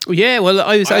 Yeah, well,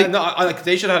 they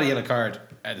should have had a yellow card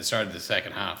at the start of the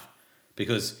second half,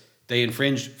 because they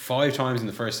infringed 5 times in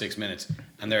the first 6 minutes,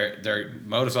 and their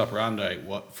modus operandi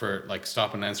for like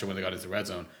stopping Leinster when they got into the red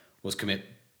zone was commit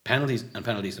penalties and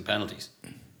penalties and penalties.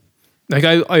 Like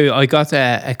I got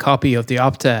a copy of the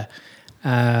Opta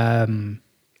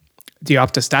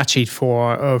stat sheet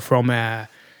from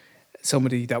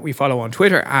somebody that we follow on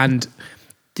Twitter, and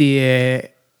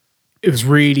it was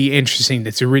really interesting.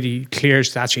 It's a really clear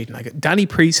stat sheet. Like Danny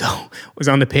Priso was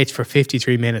on the pitch for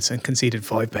 53 minutes and conceded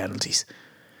 5 penalties.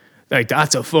 Like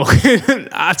that's a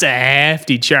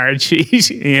hefty charge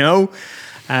sheet,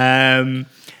 and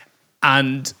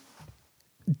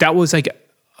that was like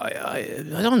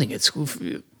I don't think it's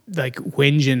like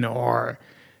whinging or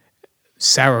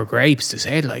sour grapes to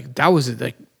say it. Like that was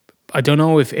like, I don't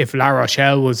know if La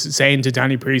Rochelle was saying to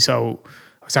Danny Priso,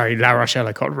 sorry, La Rochelle,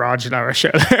 I called Rog La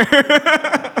Rochelle.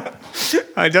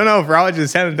 I don't know if Rog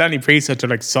was telling Danny Priso to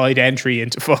like side entry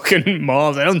into fucking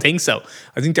malls. I don't think so.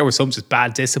 I think there was some just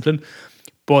bad discipline.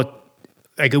 But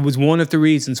like it was one of the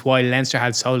reasons why Leinster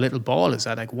had so little ball, is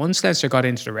that like once Leinster got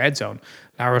into the red zone,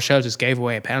 La Rochelle just gave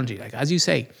away a penalty. Like as you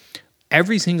say,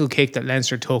 every single kick that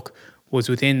Leinster took was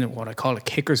within what I call a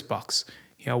kicker's box,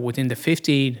 within the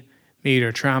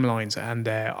 15-metre tram lines and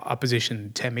the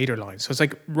opposition 10-metre lines. So it's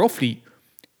like roughly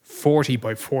 40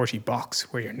 by 40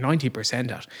 box where you're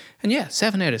 90% at. And yeah,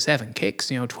 7 out of 7 kicks,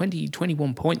 20,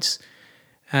 21 points.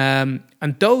 And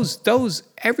those,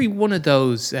 every one of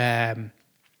those,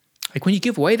 like when you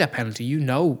give away that penalty,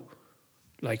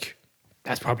 like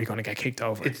that's probably going to get kicked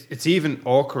over. It's even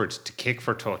awkward to kick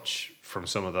for touch from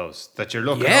some of those that you're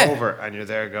looking over and you're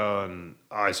there going,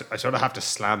 I sort of have to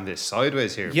slam this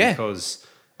sideways here because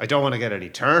I don't want to get any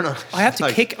turn on it. I have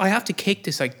to kick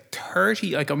this like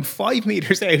 30, like I'm 5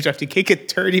 meters out. I have to kick it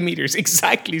 30 meters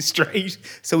exactly straight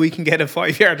so we can get a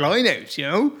 5-yard line out,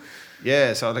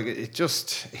 Yeah, so like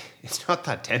it's not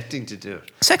that tempting to do it.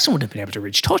 Sexton would have been able to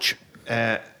reach touch.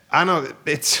 I know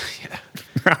it's.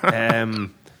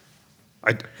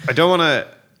 I don't want to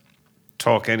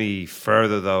talk any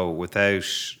further though without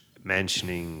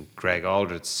mentioning Greg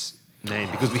Aldrid's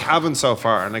name, because we haven't so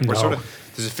far, and like we're sort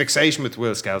of, there's a fixation with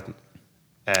Will Skelton,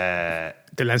 the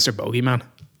Leinster bogeyman.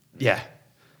 Yeah.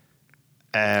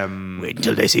 Wait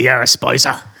until they see Aaron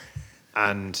Spicer.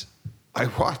 And I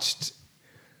watched,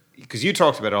 because you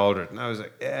talked about Aldred, and I was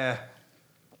like, yeah,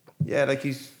 like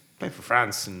he's playing for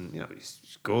France, and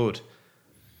he's good.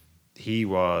 He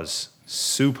was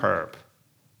superb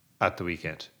at the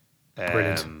weekend.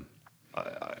 Brilliant.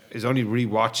 I was only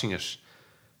rewatching it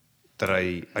that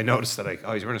I noticed that he's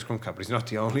wearing a scrum cap, but he's not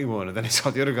the only one. And then I saw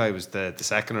the other guy was the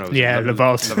second row.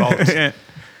 Lavault. Yeah.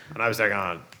 And I was like,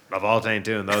 Lavault ain't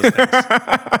doing those things.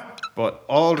 But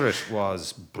Aldrich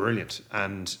was brilliant,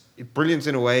 and brilliant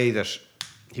in a way that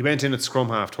he went in at scrum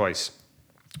half twice,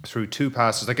 through 2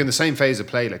 passes, like in the same phase of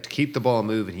play, like to keep the ball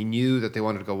moving. He knew that they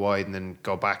wanted to go wide and then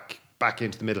go back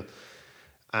into the middle.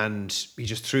 And he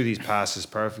just threw these passes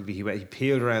perfectly. He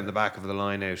peeled around the back of the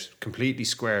line out, completely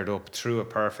squared up, threw a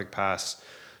perfect pass.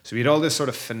 So he had all this sort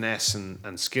of finesse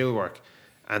and skill work.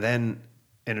 And then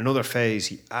in another phase,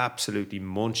 he absolutely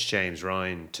munched James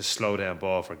Ryan to slow down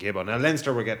ball for Gibbo. Now,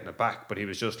 Leinster were getting it back, but he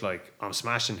was just like, I'm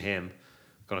smashing him,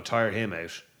 going to tire him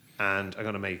out, and I'm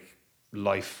going to make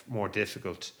life more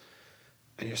difficult.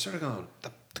 And you're sort of going,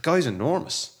 the guy's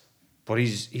enormous, but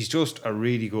he's just a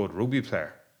really good rugby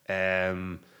player.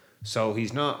 So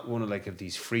he's not one of like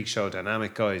these freak show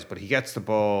dynamic guys, but he gets the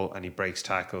ball and he breaks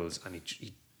tackles and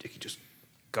he just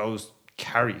goes,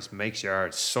 carries, makes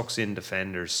yards, sucks in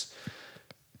defenders,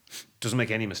 doesn't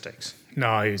make any mistakes.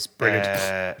 No, he's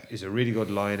brilliant. He's a really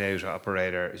good line out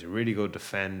operator. He's a really good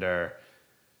defender.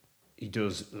 He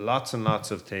does lots and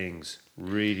lots of things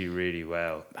really, really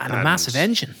well. And a massive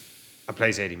engine. And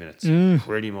plays 80 minutes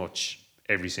pretty much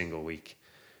every single week.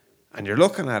 And you're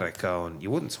looking at it going, you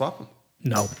wouldn't swap him.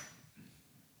 No.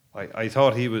 I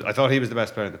thought he was the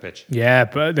best player on the pitch. Yeah,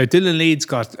 but Dylan Leeds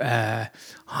got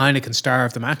Heineken Star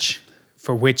of the Match,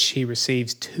 for which he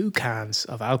receives 2 cans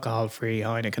of alcohol-free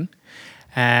Heineken.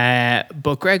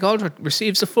 But Greg Aldred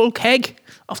receives a full keg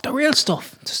of the real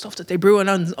stuff, the stuff that they brew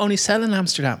and only sell in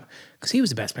Amsterdam, because he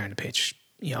was the best player on the pitch,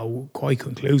 quite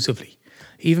conclusively.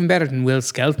 Even better than Will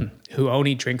Skelton, who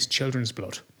only drinks children's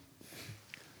blood.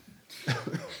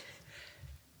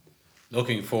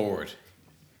 Looking forward,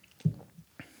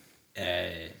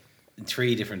 in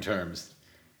 3 different terms: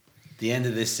 the end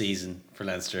of this season for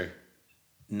Leinster,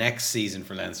 next season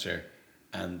for Leinster,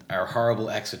 and our horrible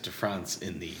exit to France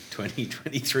in the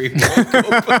 2023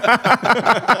 World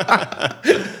Cup.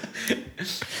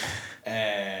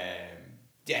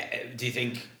 Do you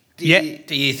think? Do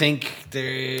you think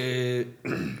there?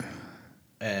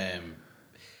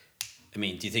 Do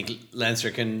you think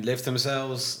Leinster can lift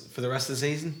themselves for the rest of the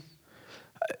season?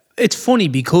 It's funny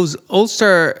because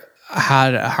Ulster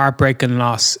had a heartbreaking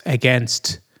loss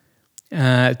against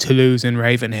Toulouse in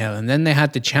Ravenhill, and then they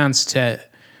had the chance to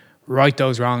right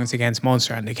those wrongs against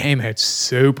Munster, and they came out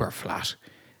super flat.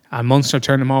 And Munster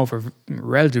turned them over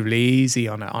relatively easy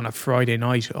on a Friday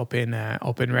night up in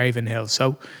Ravenhill.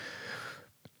 So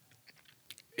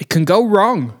it can go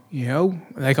wrong,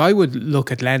 Like I would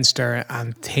look at Leinster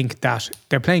and think that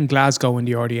they're playing Glasgow in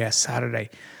the RDS Saturday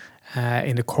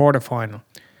in the quarterfinal.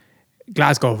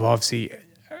 Glasgow have obviously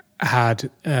had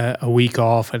a week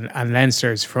off, and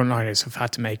Leinster's frontliners have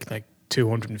had to make like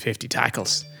 250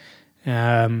 tackles.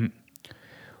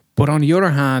 But on the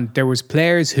other hand, there was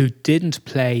players who didn't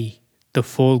play the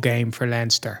full game for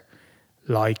Leinster,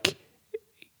 like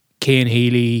Cian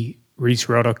Healy, Rhys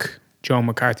Ruddock, Joe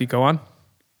McCarthy. Go on.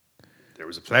 There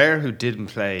was a player who didn't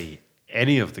play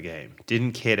any of the game,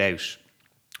 didn't kid out.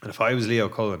 And if I was Leo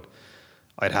Cullen,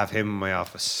 I'd have him in my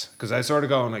office. Because I was sort of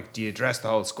going, like, do you address the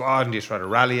whole squad and do you try to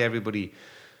rally everybody?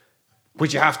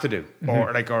 Which you have to do.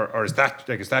 Mm-hmm. Or is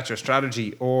that your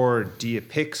strategy? Or do you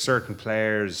pick certain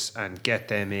players and get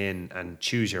them in and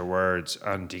choose your words?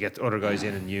 And do you get the other guys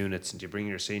in units and do you bring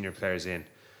your senior players in?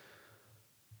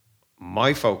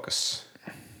 My focus,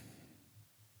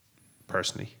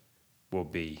 personally,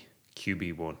 would be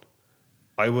QB1.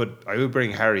 I would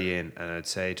bring Harry in and I'd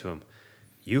say to him,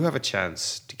 you have a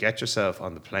chance to get yourself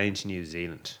on the plane to New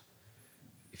Zealand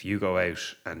if you go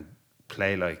out and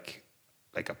play like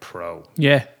a pro.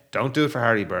 Yeah. Don't do it for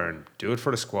Harry Byrne. Do it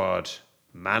for the squad.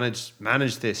 Manage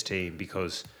this team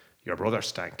because your brother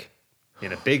stank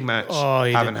in a big match. Oh,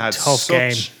 having had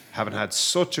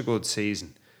such a good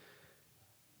season,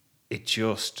 it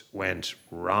just went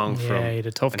wrong for him. Yeah, he had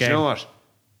a tough game. You know what?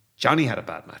 Johnny had a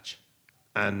bad match,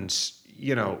 and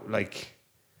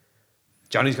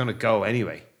Johnny's going to go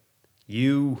anyway.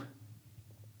 You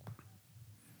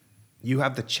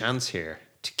have the chance here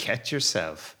to get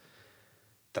yourself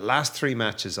the last 3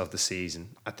 matches of the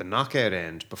season at the knockout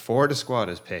end before the squad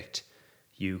is picked.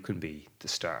 You can be the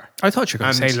star. I thought you were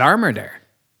going to say Larmer there.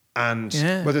 And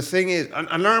but the thing is,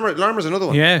 and Larmer's another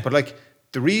one. Yeah. But like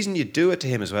the reason you do it to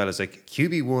him as well is like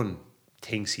QB1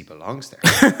 thinks he belongs there,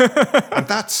 and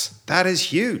that is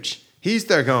huge. He's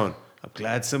there going, I'm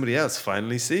glad somebody else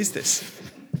finally sees this.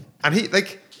 And he,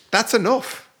 that's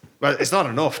enough. Well, it's not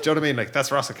enough. Do you know what I mean? Like,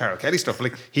 that's Ross and Carol Kelly stuff.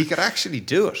 Like, he could actually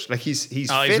do it. Like, he's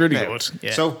fit really now. good.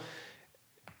 Yeah. So,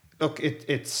 look,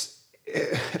 it's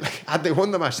like, had they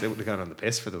won the match, they would have gone on the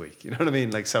piss for the week. You know what I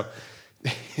mean? Like, so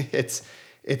it's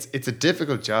a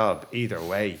difficult job either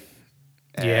way.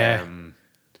 Yeah.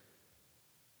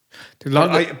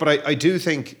 But I do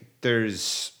think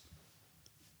there's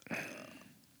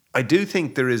I do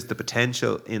think there is the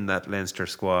potential in that Leinster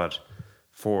squad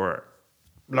for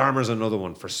Larmer's another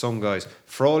one for some guys.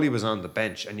 Frawley was on the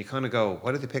bench, and you kind of go,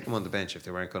 why did they pick him on the bench if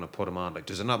they weren't going to put him on? Like,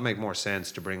 does it not make more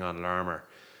sense to bring on Larmer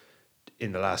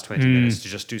in the last 20 minutes to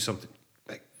just do something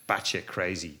like batshit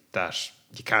crazy that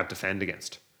you can't defend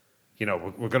against? You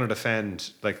know, we're going to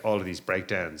defend like all of these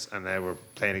breakdowns, and now we're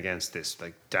playing against this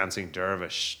like dancing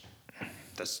dervish.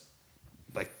 That's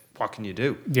like, what can you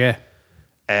do? Yeah.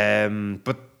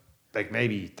 But like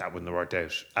maybe that wouldn't have worked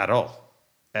out at all.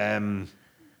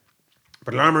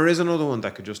 But Larmer is another one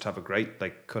that could just have a great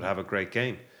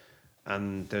game,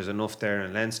 and there's enough there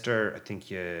in Leinster. I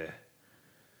think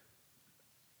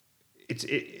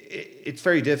it's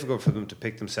very difficult for them to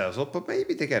pick themselves up, but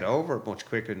maybe they get over it much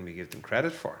quicker than we give them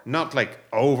credit for. Not like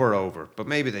over, but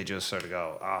maybe they just sort of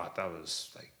go, that was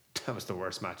the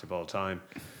worst match of all time.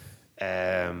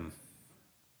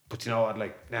 But you know what?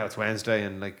 Like, now it's Wednesday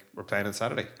and like we're playing on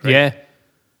Saturday. Great. Yeah.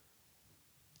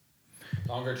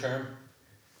 Longer term.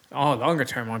 Oh, longer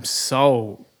term, I'm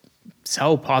so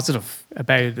positive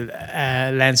about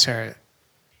Leinster,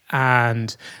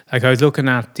 and like I was looking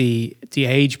at the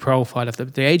age profile of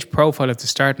the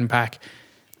starting pack.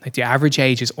 Like the average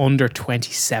age is under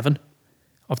 27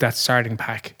 of that starting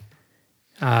pack.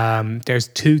 There's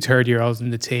 2 30-year-olds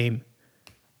in the team.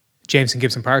 Jameson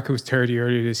Gibson-Parker was 30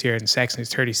 earlier this year, and Sexton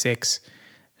is 36.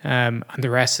 And the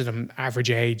rest of them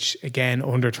average age again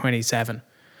under 27.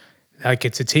 Like,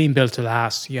 it's a team built to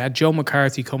last. You had Joe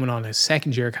McCarthy coming on, his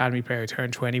second-year academy player,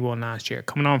 turned 21 last year,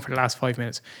 coming on for the last 5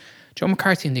 minutes. Joe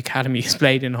McCarthy in the academy has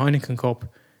played in Heineken Cup,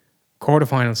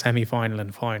 quarter-final, semi-final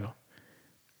and final.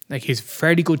 Like, he's a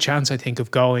fairly good chance, I think,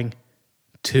 of going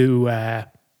to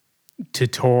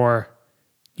tour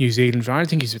New Zealand. I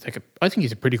think he's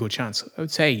a pretty good chance. I would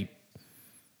say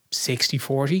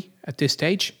 60-40 at this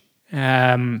stage.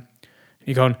 You're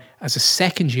going, as a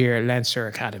second-year Leinster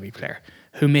academy player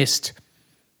who missed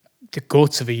the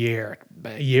guts of a year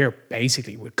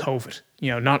basically with COVID.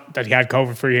 You know, not that he had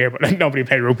COVID for a year, but like nobody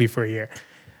played rugby for a year.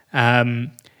 And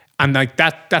like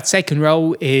that second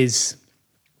row it's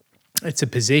a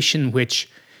position which,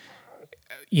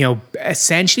 you know,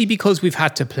 essentially because we've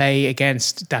had to play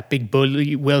against that big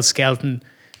bully Will Skelton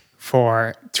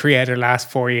for 3 out of the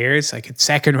last 4 years, like its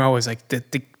second row is like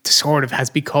the sort of has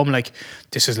become like,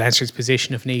 this is Leinster's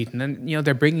position of need. And then, you know,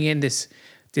 they're bringing in this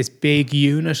big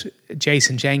unit,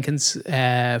 Jason Jenkins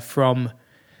from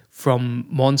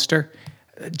Munster.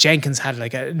 Jenkins had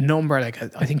like a number, I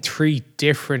think 3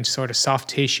 different sort of soft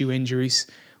tissue injuries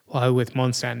while with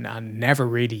Munster, and never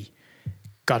really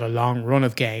got a long run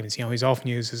of games. You know, he's often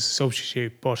used as a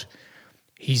substitute, but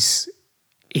he's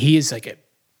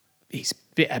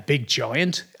a big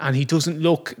giant, and he doesn't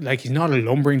look like, he's not a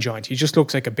lumbering giant. He just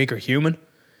looks like a bigger human.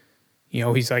 You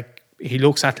know, he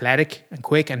looks athletic and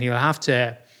quick, and he'll have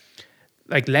to,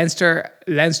 like,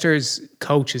 Leinster's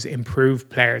coaches improve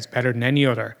players better than any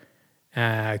other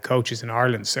coaches in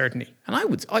Ireland, certainly. And I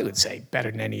would say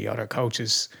better than any other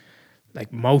coaches,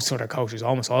 like most other coaches,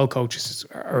 almost all coaches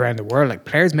around the world. Like,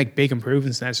 players make big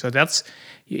improvements now. So that's,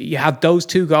 you have those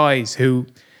 2 guys who,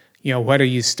 you know, whether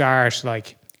you start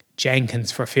like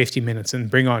Jenkins for 50 minutes and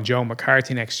bring on Joe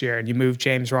McCarthy next year, and you move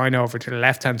James Ryan over to the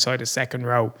left-hand side of second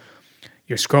row,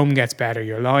 your scrum gets better,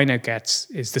 your line-out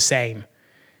is the same,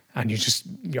 and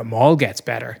your maul gets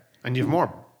better. And you have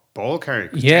more ball carrier.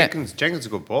 Yeah. Jenkins is a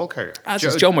good ball carrier. As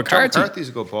is Joe McCarthy. Joe McCarthy's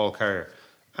a good ball carrier.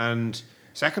 And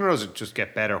second rows just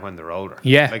get better when they're older.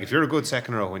 Yeah. Like, if you're a good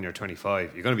second row when you're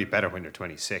 25, you're going to be better when you're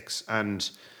 26. And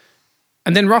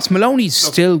then Ross Maloney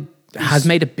has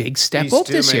made a big step up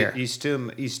this year. He's still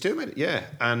made it, yeah.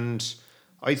 And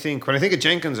I think, when I think of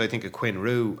Jenkins, I think of Quinn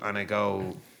Rue, and I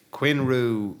go, Quinn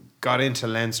Rue got into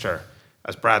Leinster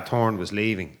as Brad Thorne was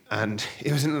leaving, and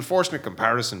it was an unfortunate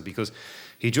comparison because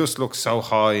he just looked so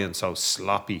high and so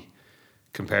sloppy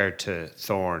compared to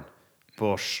Thorne.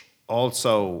 But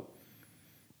also,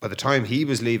 by the time he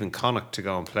was leaving Connacht to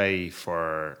go and play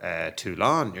for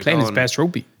Toulon, you're playing going, his best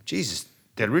rugby. Jesus,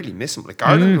 they'll really miss him. Like,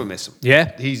 Ireland will miss him.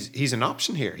 Yeah, he's an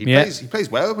option here. He plays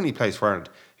well when he plays for Ireland.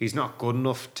 He's not good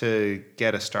enough to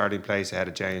get a starting place ahead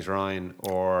of James Ryan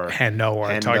or Hendo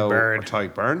or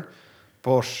Tyke Byrne,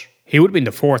 but he would have been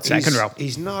the fourth second row.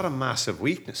 He's not a massive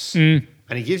weakness, and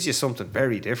he gives you something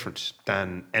very different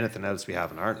than anything else we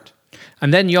have in Ireland.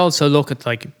 And then you also look at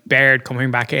like Baird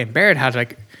coming back in. Baird had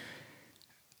like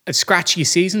a scratchy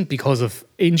season because of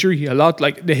injury. A lot,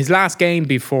 like his last game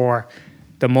before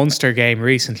the Munster game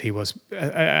recently was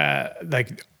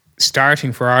like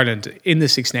starting for Ireland in the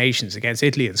Six Nations against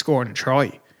Italy and scoring a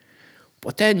try.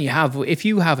 But then if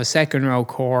you have a second row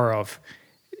core of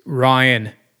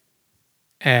Ryan,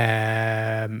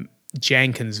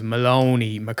 Jenkins,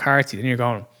 Maloney, McCarthy, then you're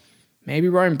going, maybe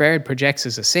Ryan Baird projects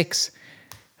as a 6.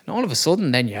 And all of a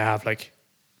sudden, then you have a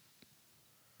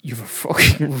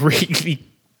fucking really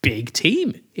big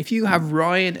team. If you have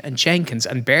Ryan and Jenkins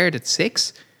and Baird at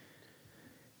 6,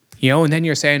 and then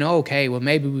you're saying, oh, okay, well,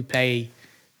 maybe we play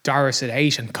Doris at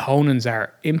 8 and Conan's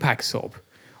our impact sub.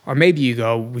 Or maybe you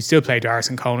go, we still play Doris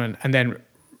and Conan, and then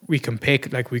we can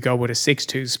pick, we go with a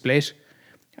 6-2 split.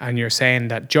 And you're saying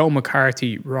that Joe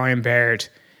McCarthy, Ryan Baird,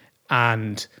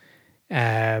 and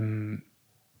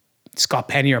Scott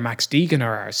Penny or Max Deegan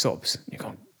are our subs. You're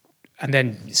going, and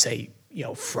then you say,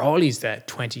 Frawley's the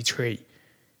 23.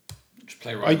 Just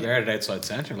play Ryan Baird at outside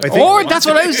centre. That's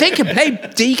what I was thinking. Play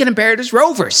Deegan and Baird as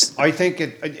rovers. I think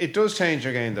it does change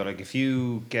your game though. If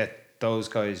you get those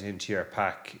guys into your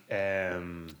pack,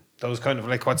 those kind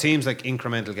of what seems like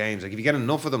incremental games. If you get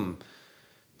enough of them,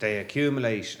 they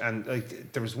accumulate. And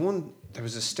there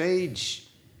was a stage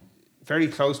very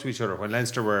close to each other when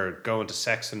Leinster were going to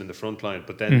Sexton in the front line,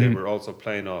 but then they were also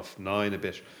playing off 9 a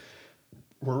bit.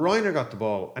 Where Reiner got the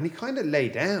ball and he kind of lay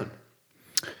down.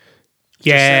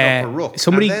 Yeah, set up a ruck.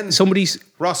 somebody's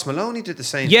Ross Maloney did the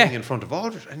same thing in front of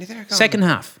Aldridge, and you're there going, second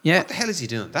half. Yeah, what the hell is he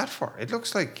doing that for? It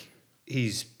looks like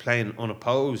he's playing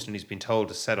unopposed and he's been told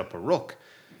to set up a ruck.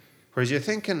 Whereas you're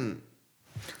thinking,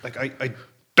 I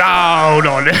down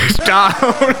on it.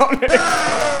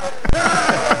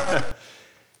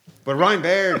 But Ryan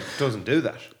Baird doesn't do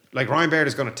that. Ryan Baird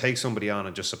is going to take somebody on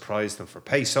and just surprise them for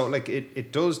pace. So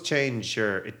it does change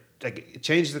it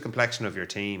changes the complexion of your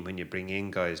team when you bring in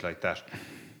guys like that,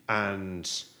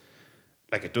 and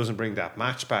it doesn't bring that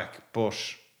match back. But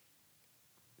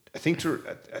I think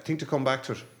to come back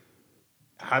to it,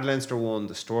 had Leinster won,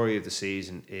 the story of the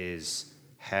season is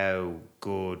how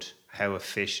good, how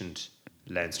efficient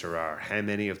Leinster are, how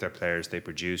many of their players they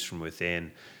produce from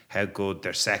within, how good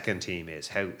their second team is,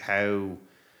 how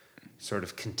sort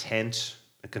of content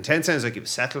sounds like you've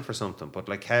settled for something,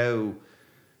 but how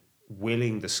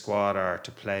willing the squad are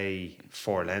to play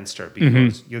for Leinster,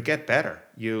 because you'll get better.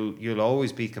 You'll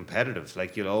always be competitive.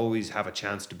 You'll always have a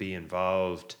chance to be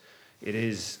involved. It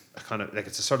is a kind of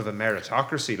it's a sort of a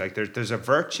meritocracy. There's a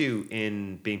virtue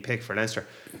in being picked for Leinster.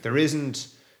 There isn't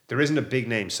a big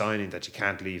name signing that you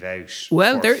can't leave out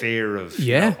for fear of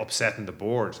upsetting the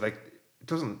board. It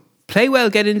doesn't play well,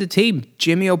 get in the team.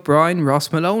 Jimmy O'Brien,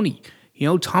 Ross Maloney.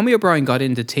 Tommy O'Brien got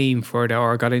into team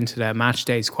got into the match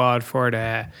day squad for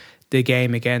the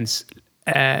game against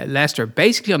Leicester,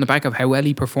 basically on the back of how well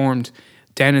he performed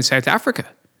down in South Africa.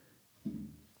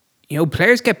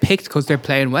 Players get picked because they're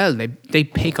playing well. They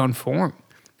pick on form.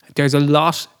 There's a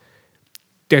lot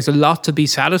to be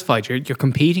satisfied. You're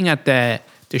competing at the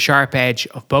sharp edge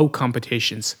of both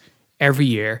competitions every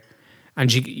year,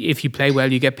 and if you play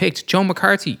well, you get picked. Joe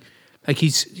McCarthy,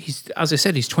 he's as I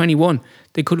said, he's 21.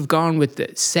 They could have gone with the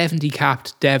 70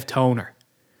 capped Dev Toner.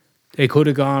 They could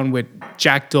have gone with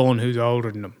Jack Dunn, who's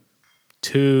older than them,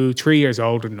 2-3 years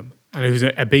older than them, and who's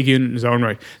a big unit in his own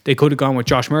right. They could have gone with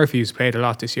Josh Murphy, who's played a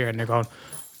lot this year, and they're going,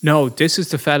 no, this is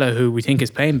the fella who we think is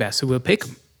playing best, so we'll pick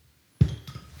him.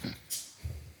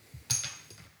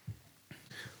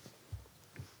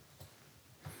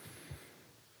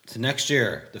 So next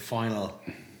year, the final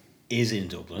is in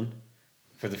Dublin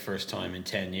for the first time in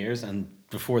 10 years, and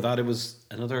before that, it was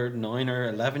another 9 or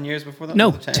 11 years before that?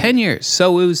 No, 10 years.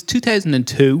 So it was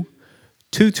 2002,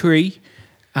 2-3,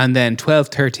 and then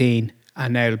 12-13,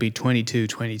 and now it'll be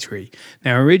 22-23.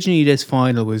 Now, originally this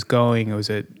final was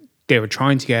they were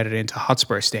trying to get it into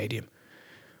Hotspur Stadium,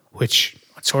 which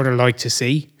I'd sort of like to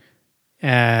see.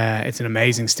 It's an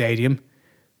amazing stadium.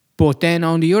 But then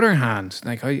on the other hand,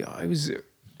 I was...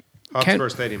 Hotspur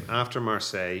Stadium after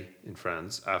Marseille in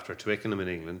France, after Twickenham in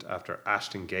England, after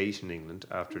Ashton Gate in England,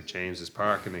 after James's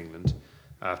Park in England,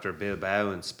 after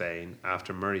Bilbao in Spain,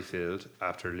 after Murrayfield,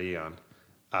 after Lyon,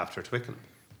 after Twickenham.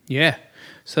 Yeah,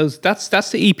 so that's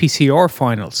the EPCR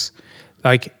finals.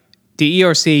 The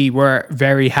ERC were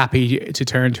very happy to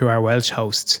turn to our Welsh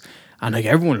hosts, and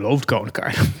everyone loved going to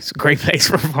Cardiff. It's a great place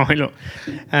for a final.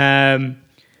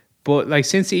 But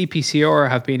since the EPCR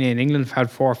have been in, England have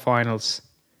had 4 finals.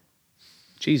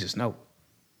 Jesus, no.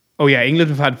 Oh yeah, England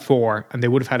have had 4, and they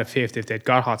would have had a 5th if they'd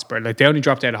got Hotspur. They only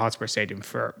dropped out of Hotspur Stadium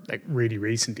for really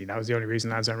recently. That was the only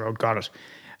reason Lansdowne Road got it.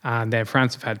 And then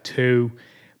France have had 2,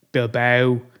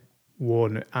 Bilbao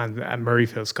 1, and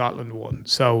Murrayfield, Scotland 1.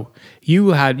 So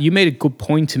you made a good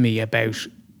point to me about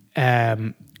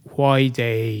why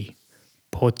they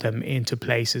put them into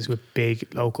places with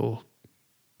big local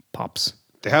pops.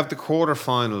 They have the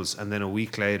quarterfinals, and then a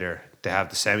week later they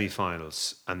have the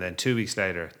semi-finals, and then 2 weeks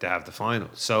later they have the final.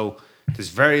 So there's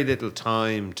very little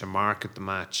time to market the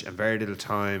match and very little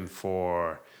time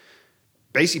for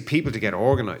basically people to get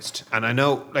organised. And I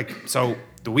know, so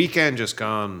the weekend just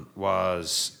gone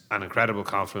was an incredible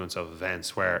confluence of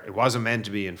events where it wasn't meant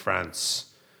to be in France.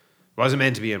 It wasn't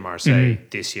meant to be in Marseille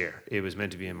this year. It was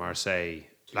meant to be in Marseille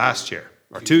last year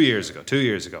or 2 years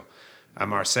ago. And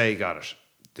Marseille got it.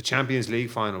 The Champions League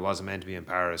final wasn't meant to be in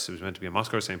Paris. It was meant to be in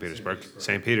Moscow or St.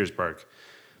 Petersburg.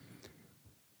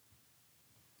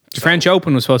 The French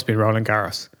Open was supposed to be Roland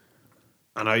Garros.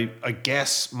 And I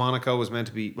guess Monaco was meant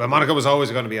to be... Well, Monaco was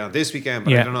always going to be on this weekend,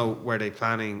 but I don't know where they're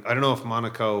planning... I don't know if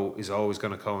Monaco is always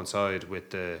going to coincide with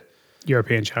the...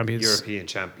 European champions.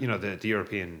 The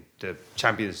European... The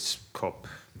Champions Cup.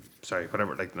 Sorry,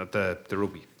 whatever. Not the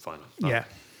rugby final.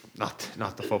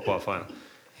 Not the football final.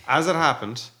 As it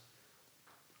happened...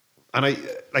 And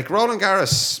Roland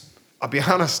Garros, I'll be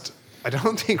honest... I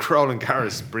don't think Roland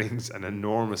Garros brings an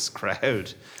enormous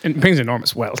crowd. It brings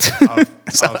enormous wealth,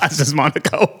 as does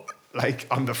Monaco.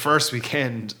 On the first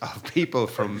weekend of people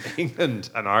from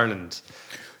England and Ireland.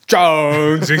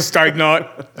 Jones is starting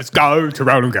out. Let's go to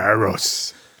Roland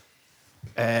Garros.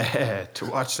 To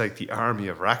watch the army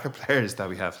of racket players that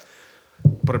we have.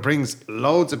 But it brings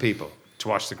loads of people to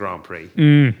watch the Grand Prix.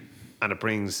 And it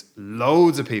brings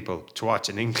loads of people to watch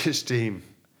an English team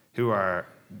who are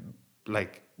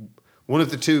one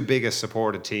of the two biggest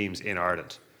supported teams in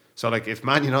Ireland. So if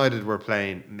Man United were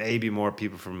playing, maybe more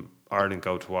people from Ireland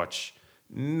go to watch.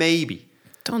 Maybe.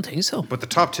 Don't think so. But the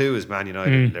top two is Man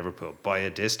United and Liverpool by a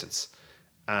distance.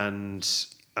 And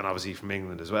obviously from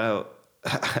England as well.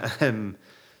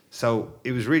 So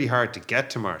it was really hard to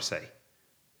get to Marseille.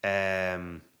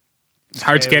 It's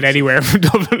hard to get anywhere from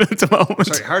Dublin at the moment.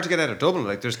 Sorry, hard to get out of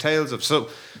Dublin. There's tales of... So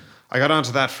I got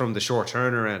onto that from the short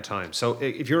turnaround time. So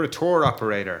if you're a tour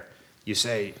operator... You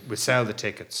say, we'll sell the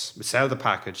tickets, we'll sell the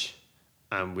package,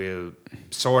 and we'll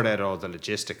sort out all the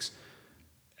logistics.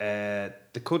 The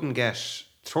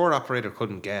tour operator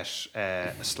couldn't get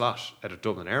a slot at a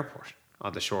Dublin airport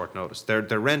on the short notice. They're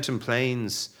renting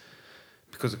planes,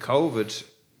 because of COVID,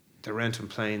 they're renting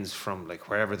planes from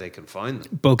wherever they can find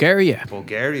them. Bulgaria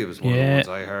was one of the ones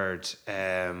I heard.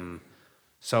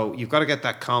 So you've got to get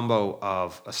that combo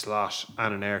of a slot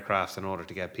and an aircraft in order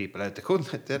to get people out.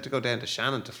 They had to go down to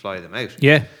Shannon to fly them out.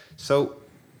 Yeah. So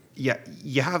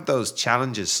you have those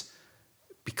challenges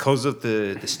because of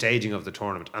the staging of the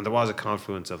tournament, and there was a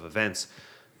confluence of events.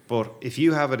 But if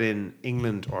you have it in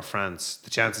England or France,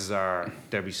 the chances are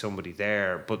there'll be somebody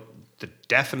there. But the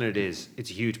definite is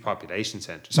it's a huge population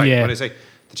centre. Sorry, what I say,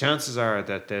 the chances are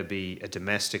that there'll be a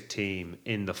domestic team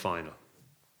in the final.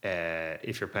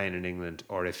 If you're playing in England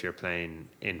or if you're playing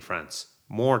in France.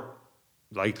 More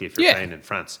likely if you're playing in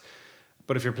France.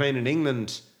 But if you're playing in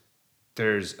England,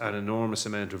 there's an enormous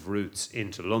amount of routes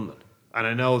into London. And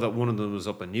I know that one of them was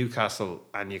up in Newcastle,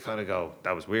 and you kind of go,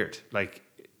 that was weird.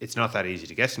 It's not that easy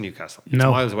to get to Newcastle. It's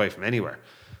miles away from anywhere.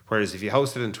 Whereas if you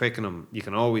host it in Twickenham, you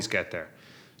can always get there.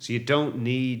 So you don't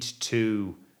need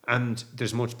to... And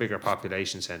there's much bigger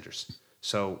population centres.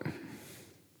 So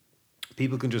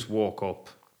people can just walk up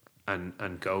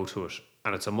and go to it,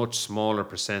 and it's a much smaller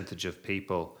percentage of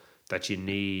people that you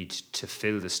need to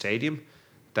fill the stadium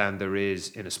than there is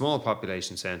in a small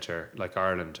population centre like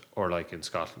Ireland or in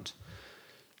Scotland.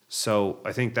 So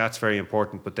I think that's very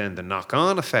important, but then the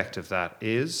knock-on effect of that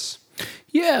is...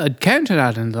 Yeah, I'd counter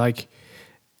that and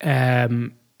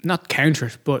not counter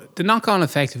it, but the knock-on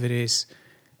effect of it is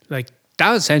that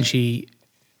essentially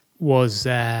was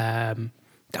a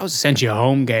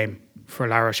home game for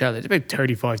La Rochelle. There's about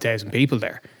 35,000 people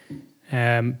there,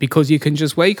 because you can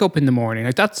just wake up in the morning.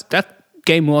 That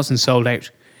game wasn't sold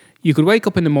out. You could wake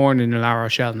up in the morning in La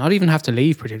Rochelle, not even have to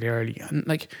leave particularly early.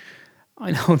 And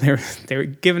I know they were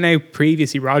giving out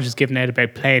previously. Rogers giving out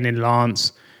about playing in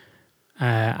lawns,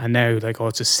 and now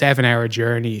it's a 7-hour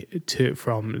journey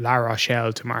from La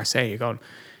Rochelle to Marseille. You're going,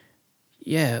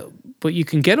 yeah, but you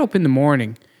can get up in the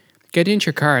morning. Get into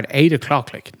your car at 8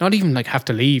 o'clock, not even have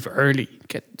to leave early.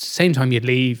 Get same time you'd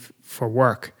leave for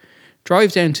work.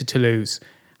 Drive down to Toulouse,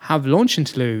 have lunch in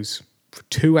Toulouse for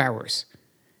 2 hours.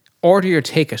 Order your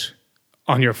ticket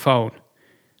on your phone,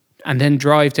 and then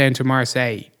drive down to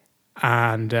Marseille,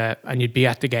 and you'd be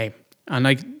at the game. And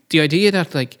the idea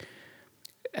that a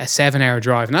 7-hour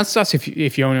drive, and that's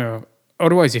if you own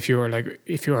otherwise if you're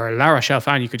a La Rochelle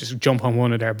fan, you could just jump on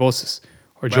one of their buses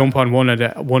or jump on one of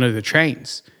the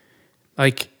trains.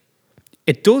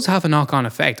 It does have a knock-on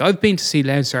effect. I've been to see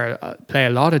Leinster play a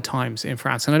lot of times in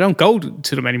France, and I don't go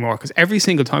to them anymore because every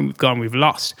single time we've gone, we've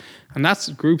lost. And that's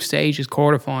group stages,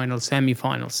 quarterfinals,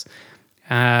 semi-finals.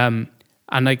 And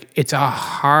And like it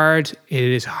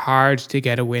is hard to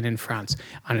get a win in France,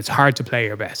 and it's hard to play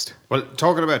your best. Well,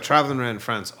 talking about travelling around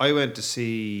France, I was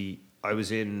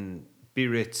in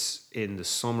Biarritz in the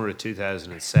summer of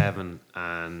 2007,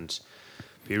 and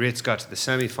Biarritz got to the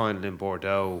semi-final in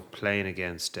Bordeaux playing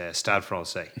against Stade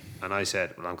Francais. And I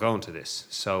said, well, I'm going to this.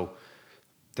 So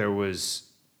there was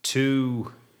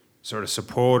 2 sort of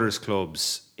supporters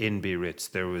clubs in Biarritz.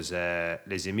 There was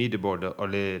Les Amis de Bordeaux, or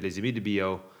Les Amis de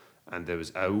Bio, and there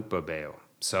was Aupa Bayo.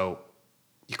 So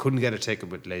you couldn't get a ticket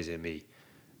with Les Amis.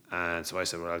 And so I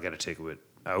said, well, I'll get a ticket with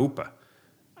Aupa.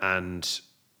 And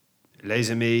Les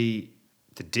Amis,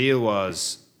 the deal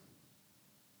was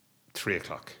 3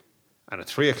 o'clock. And at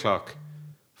 3 o'clock,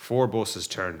 4 buses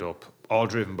turned up, all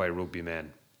driven by rugby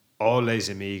men. All Les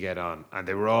Amis get on, and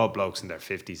they were all blokes in their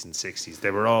 50s and 60s.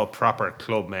 They were all proper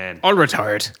club men. All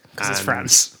retired, because it's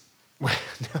France.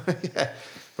 Yeah.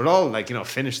 But all, like, you know,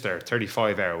 finished their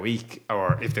 35-hour week,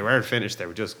 or if they weren't finished, they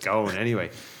were just going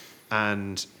anyway.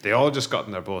 And they all just got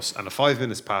in their bus, and at 5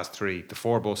 minutes past 3, the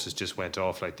 4 buses just went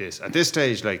off like this. At this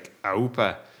stage, like,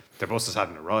 Aupa, their buses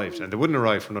hadn't arrived, and they wouldn't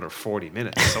arrive for another 40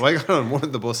 minutes. So I got on one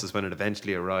of the buses when it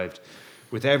eventually arrived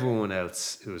with everyone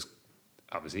else who was,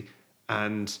 obviously,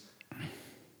 and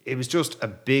it was just a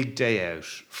big day out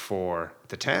for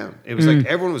the town. It was like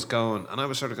everyone was going, and I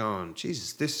was sort of going,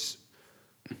 Jesus, this...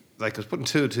 Like, I was putting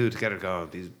 2 and 2 together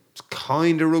going, these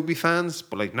kind of rugby fans,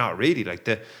 but, like, not really. Like,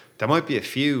 there might be a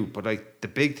few, but, like, the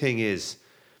big thing is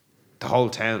the whole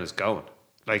town is going.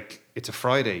 Like, it's a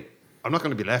Friday. I'm not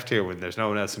going to be left here when there's no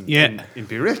one else in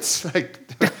Biarritz. Like,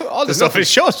 All the stuff is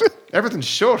shut. Everything's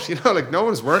shut, you know, like, no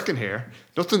one's working here.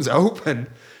 Nothing's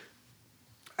open.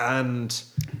 And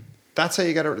that's how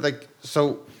you get it. Like,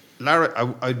 so,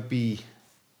 Lara, I'd be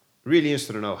really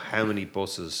interested to know how many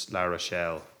buses La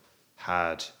Rochelle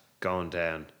had gone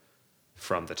down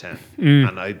from the town.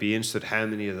 And I'd be interested how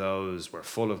many of those were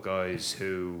full of guys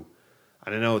who,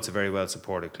 and I know it's a very well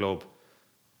supported club,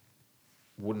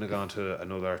 wouldn't have gone to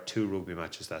another 2 rugby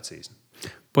matches that season.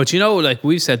 But you know, like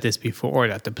we've said this before,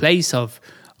 that the place of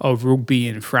rugby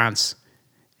in France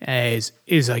is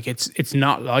like it's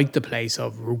not like the place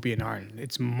of rugby in Ireland.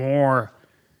 It's more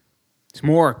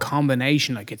a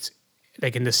combination. Like it's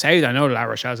like in the south, I know La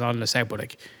Rochelle's on in the south, but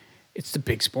like it's the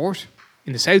big sport.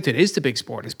 In the south, it is the big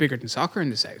sport. It's bigger than soccer in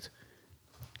the south.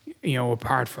 You know,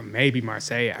 apart from maybe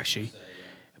Marseille, actually.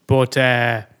 But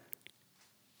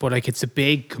like it's a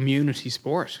big community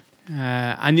sport.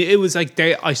 And it was like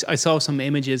I saw some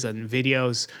images and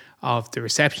videos of the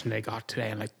reception they got today,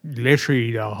 and like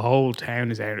literally the whole town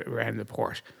is out around the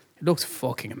port. It looks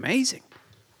fucking amazing.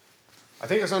 I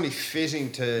think it's only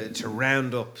fitting to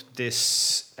round up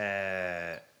this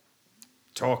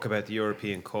talk about the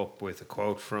European Cup with a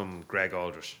quote from Greg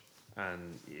Aldrich,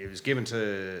 and it was given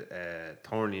to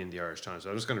Thornley in the Irish Times, so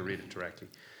I'm just going to read it directly.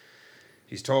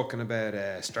 He's talking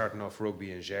about starting off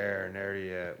rugby in Gers, an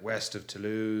area west of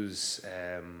Toulouse.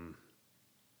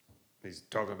 He's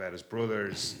talking about his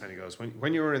brothers, and he goes,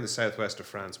 when you were in the southwest of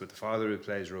France with the father who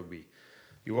plays rugby,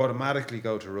 you automatically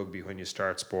go to rugby when you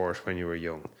start sport when you were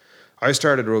young. I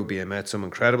started rugby and met some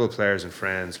incredible players and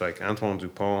friends like Antoine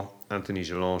Dupont, Anthony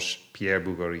Gelonche, Pierre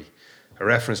Bougory, a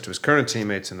reference to his current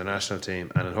teammates in the national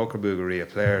team, and in Hooker Bougory, a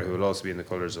player who will also be in the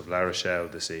colours of La Rochelle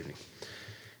this evening.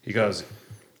 He goes,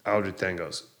 Aldred then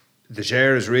goes, the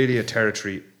Gers is really a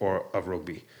territory of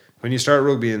rugby. When you start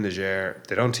rugby in the Gers,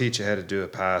 they don't teach you how to do a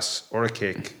pass or a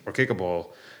kick or kick a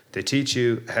ball. They teach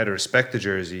you how to respect the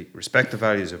jersey, respect the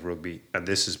values of rugby, and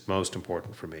this is most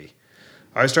important for me.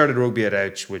 I started rugby at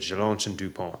Ouch with Gelonche and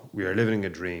Dupont. We are living a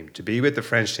dream. To be with the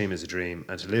French team is a dream,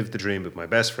 and to live the dream with my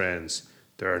best friends,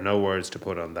 there are no words to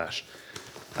put on that.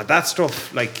 And that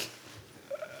stuff, like,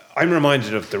 I'm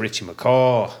reminded of the Richie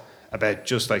McCaw about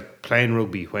just like playing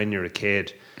rugby when you're a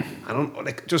kid. I don't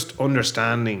like just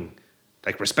understanding,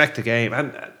 like, respect the game.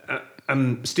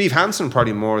 And Steve Hansen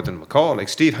probably more than McCaw. Like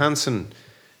Steve Hansen,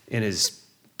 in his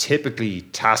typically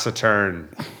taciturn,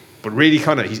 but really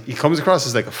kind of, he comes across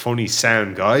as like a funny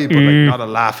sound guy, but like not a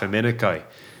laugh a minute guy.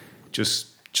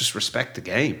 Just respect the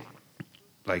game.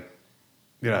 Like,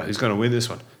 you know, who's going to win this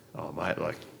one? Oh, mate,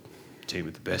 like, team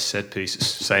with the best set pieces,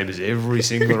 same as every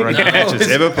single rugby match that's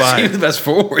ever played. Team with the best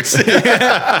forwards.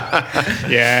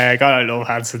 Yeah, God, I love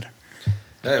Hansen.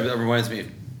 That reminds me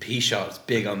of P-Shot. It's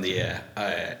big on the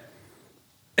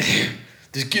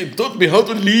this kid taught me how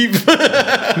to leave.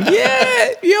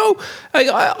 Yeah, you know,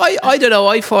 I don't know.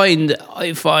 I find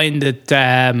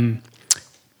that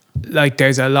like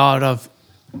there's a lot of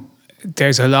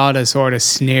sort of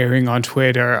sneering on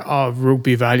Twitter of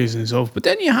rugby values and stuff, but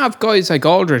then you have guys like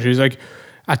Aldrich who's like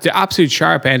at the absolute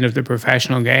sharp end of the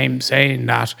professional game saying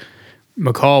that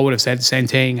McCall would have said the same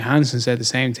thing. Hansen said the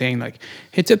same thing. Like,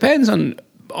 it depends on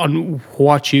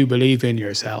what you believe in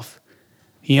yourself,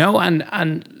 you know.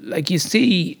 And like you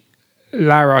see,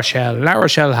 La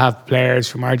Rochelle have players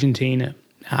from Argentina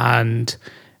and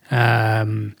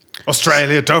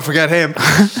Australia, don't forget him.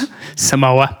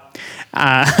 Samoa,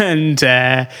 and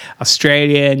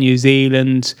Australia, New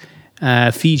Zealand,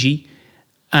 Fiji.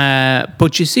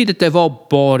 But you see that they've all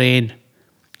bought in.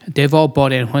 They've all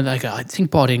bought in. When, like, I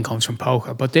think bought in comes from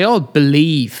poker, but they all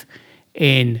believe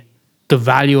in the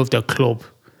value of the club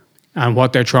and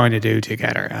what they're trying to do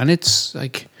together. And it's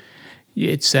like,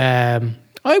 it's.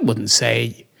 I wouldn't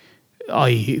say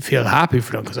I feel happy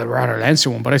for them because I'd rather Leinster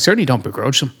one, but I certainly don't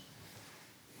begrudge them.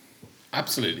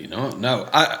 Absolutely not. No,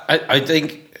 I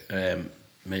think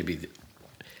maybe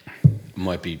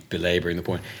might be belaboring the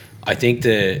point. I think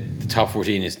the top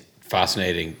 14 is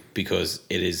fascinating because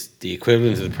it is the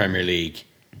equivalent of the Premier League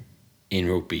in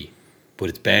rugby, but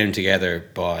it's bound together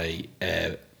by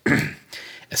a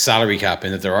salary cap,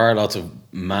 in that there are lots of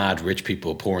mad rich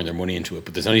people pouring their money into it,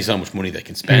 but there's only so much money they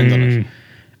can spend on it.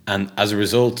 And as a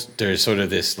result, there's sort of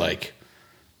this like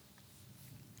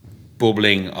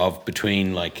bubbling of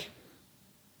between like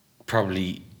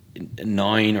probably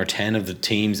 9 or 10 of the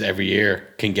teams every year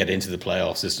can get into the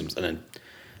playoff systems, and then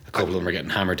a couple of them are getting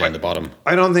hammered down the bottom.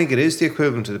 I don't think it is the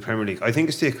equivalent of the Premier League. I think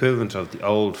it's the equivalent of the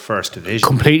old First Division.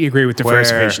 Completely agree with the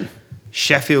First Division.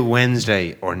 Sheffield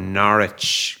Wednesday or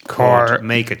Norwich could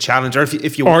make a challenge, or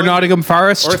if you or wind, Nottingham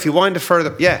Forest, or if you wind it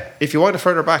further, if you wind it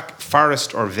further back,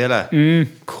 Forest or Villa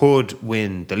could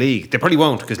win the league. They probably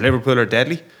won't because Liverpool are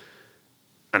deadly,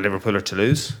 and Liverpool are to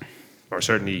lose, or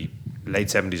certainly late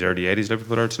 70s, early 80s.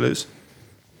 Liverpool are to lose,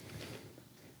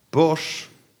 but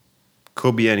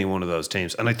could be any one of those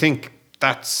teams, and I think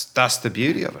that's the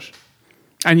beauty of it.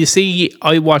 And you see,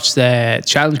 I watched the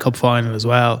Challenge Cup final as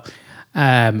well.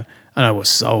 And I was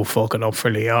so fucking up for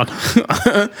Leon.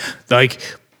 Like,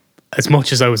 as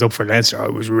much as I was up for Leinster, I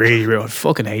was really I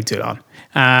fucking hate Toulon.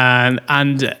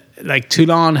 And like,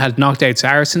 Toulon had knocked out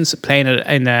Saracens playing it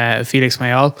in Felix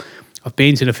Mayol. I've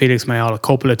been to the Felix Mayol a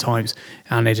couple of times,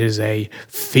 and it is a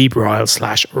febrile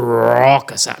 /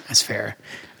 raucous atmosphere.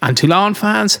 And Toulon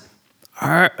fans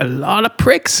are a lot of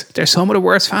pricks. They're some of the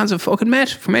worst fans I've fucking met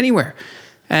from anywhere.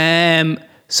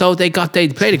 So they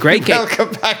played a great game.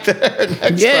 Welcome back there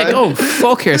next time. Go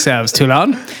fuck yourselves,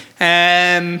 Toulon.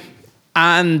 And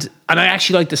I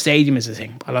actually like the stadium as a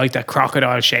thing. I like that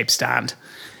crocodile-shaped stand.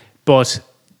 But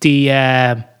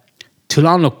the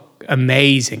Toulon look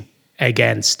amazing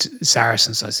against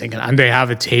Saracens, I was thinking. And they have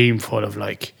a team full of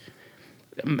like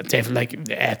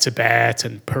Etzebeth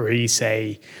and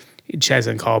Parise, Ches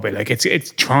and Colby. Like,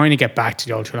 it's trying to get back to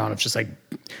the old Toulon of just like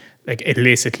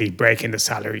illicitly breaking the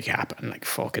salary cap and like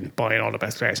fucking buying all the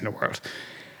best players in the world.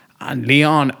 And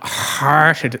Leon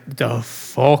hearted the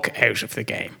fuck out of the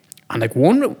game, and like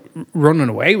one running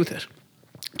away with it.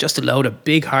 Just a load of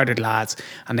big-hearted lads,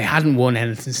 and they hadn't won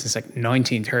anything since like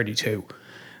 1932.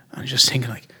 I'm just thinking,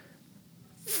 like,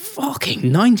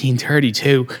 fucking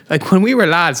 1932. Like, when we were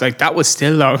lads, like, that was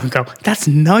still long ago. That's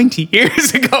 90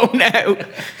 years ago now.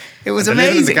 It was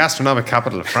amazing. They live in the gastronomic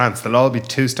capital of France. They'll all be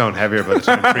 2 stone heavier by the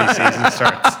time pre-season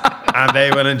starts, and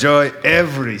they will enjoy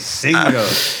every single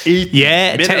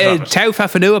Tau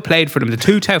Fafanua played for them. The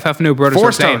 2 Tau Fafanua brothers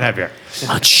 4 stone heavier.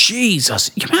 Oh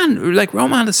Jesus, your man! Like,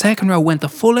 Roman the second row went the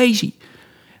full 80.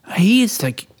 He is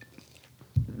like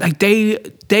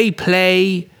they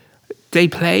play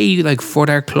like for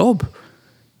their club.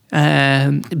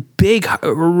 Big,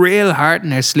 real heart in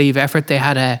their sleeve effort. They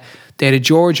had a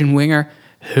Georgian winger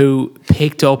who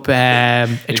picked up a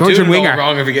Georgian winger.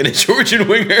 Wrong if you get a Georgian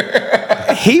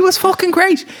winger. He was fucking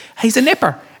great. He's a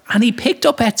nipper, and he picked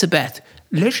up Etzebeth.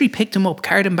 Literally picked him up,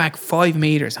 carried him back 5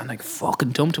 meters, and like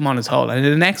fucking dumped him on his hole. And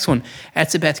in the next one,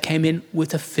 Etzebeth came in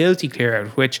with a filthy clear out,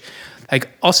 which like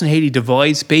Austin Haley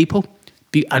divides people,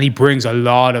 and he brings a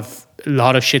lot of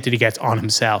shit that he gets on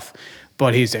himself.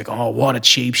 But he's like, oh, what a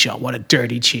cheap shot, what a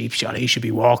dirty cheap shot. He should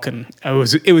be walking.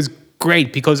 It was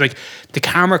great because like the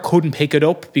camera couldn't pick it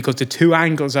up because the 2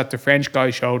 angles that the French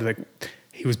guy showed, like,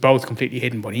 he was both completely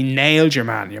hidden, but he nailed your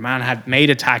man. Your man had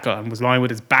made a tackle and was lying with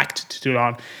his back to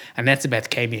Toulon, and Etzebeth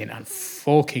came in and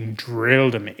fucking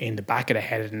drilled him in the back of the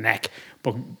head and the neck,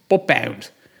 but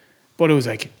bound. But it was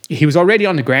like, he was already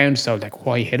on the ground, so like,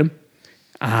 why hit him?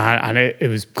 And it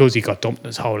was because he got dumped in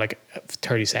his hole like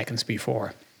 30 seconds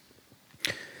before.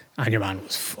 And your man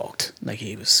was fucked. Like,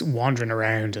 he was wandering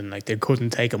around and like they couldn't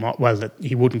take him off. Well,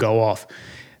 he wouldn't go off.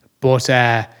 But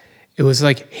it was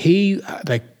like, he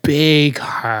like big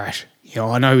heart, you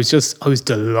know, and I was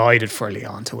delighted for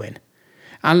Leon to win.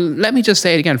 And let me just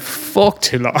say it again, fuck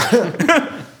Toulon.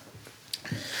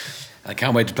 I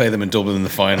can't wait to play them in Dublin in the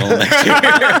final next year.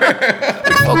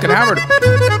 Fucking hammered.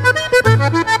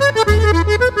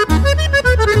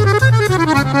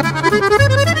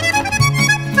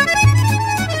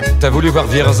 T'as voulu voir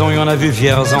Vierzon et on a vu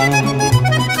Vierzon.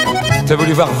 T'as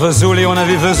voulu voir Vesoul et on a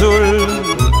vu Vesoul.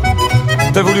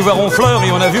 T'as voulu voir Honfleur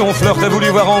et on a vu Honfleur. T'as voulu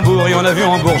voir Hambourg et on a vu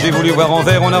Hambourg. J'ai voulu voir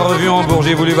Anvers, on a revu Hambourg.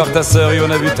 J'ai voulu voir ta sœur et on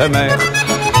a vu ta mère.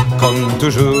 Comme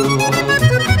toujours.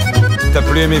 T'as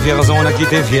plus aimé Vierzon, on a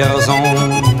quitté Vierzon.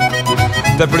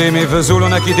 T'as plus aimé Vesoul,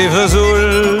 on a quitté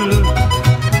Vesoul.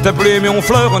 T'as plus aimé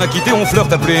Honfleur, on a quitté Honfleur.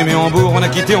 T'as plus aimé Hambourg, on a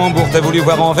quitté Hambourg. T'as voulu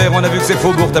voir Anvers, on a vu que c'est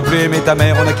Faubourg. T'as plus aimé ta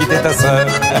mère, on a quitté ta sœur.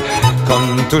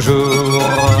 Comme toujours.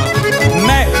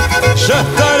 Mais je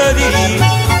te le dis,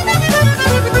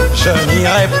 je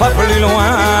n'irai pas plus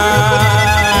loin.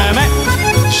 Mais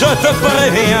je te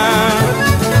préviens,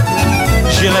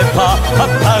 j'irai pas à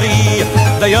Paris.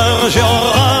 D'ailleurs j'ai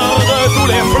horreur de tous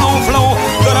les flonflons,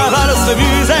 de la valse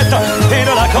musette et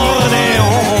de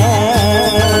l'accordéon.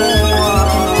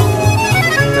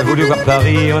 T'as voulu voir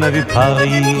Paris, on a vu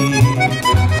Paris.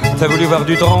 T'as voulu voir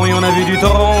Dutron et on a vu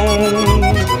Dutron.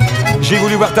 J'ai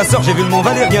voulu voir ta sœur, j'ai vu le Mont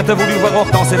Valérien. T'as voulu voir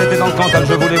Hortense, elle était dans le Cantal.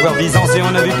 Je voulais voir Byzance et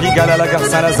on a vu Pigalle à la gare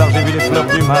Saint-Lazare. J'ai vu les fleurs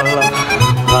du mal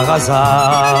par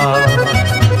hasard.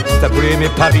 T'as plus aimé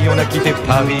Paris, on a quitté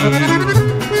Paris.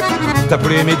 T'as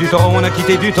plus aimé Dutron, on a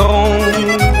quitté Dutron.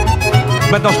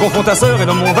 Maintenant je confonds ta sœur et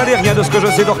le Mont Valérien. De ce que je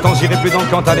sais d'Hortense, j'irai plus dans le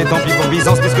Cantal. Et tant pis pour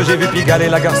Byzance, puisque j'ai vu Pigalle et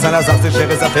la gare Saint-Lazare. C'est cher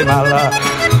et ça fait mal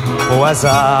au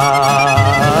hasard.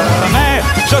 Mais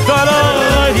je te le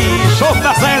redis, chauffe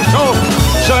Marcel, chauffe.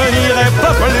 Je n'irai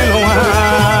pas plus loin.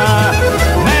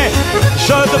 Mais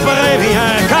je te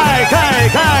préviens,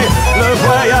 caille, le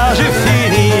voyage est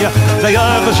fini.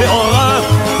 D'ailleurs j'ai horreur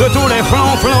de tous les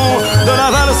flonflons, de la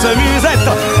valse musette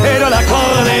et de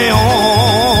l'accordéon.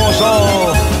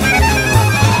 Chauffe.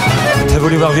 T'as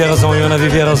voulu voir Vierzon et on a vu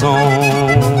Vierzon.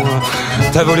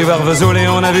 T'as voulu voir Vesoul et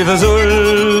on a vu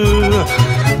Vesoul.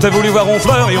 T'as voulu voir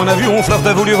Honfleur et on a vu Honfleur.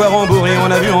 T'as voulu voir Hambourg et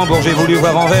on a vu Hambourg. J'ai voulu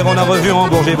voir Anvers, on a revu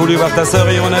Hambourg. J'ai voulu voir ta sœur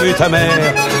et on a vu ta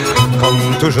mère.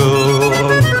 Comme toujours.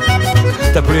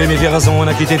 T'as plus aimé Vierzon, on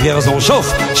a quitté Vierzon.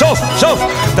 Chauffe.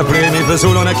 T'as plus aimé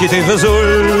Vesoul, on a quitté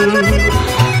Vesoul.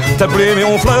 T'as plus aimé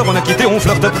Honfleur, on a quitté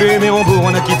Honfleur. T'as plus aimé Hambourg,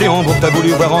 on a quitté Hambourg. T'as voulu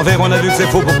voir Anvers, on a vu que c'est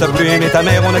Faubourg. T'as plus aimé ta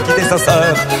mère, on a quitté sa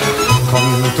sœur.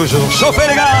 Comme toujours. Chauffez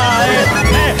les gars.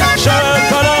 Mais je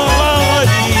te le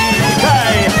redis,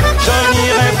 je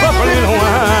n'irai pas plus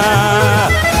loin.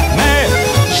 Mais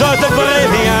je te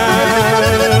préviens,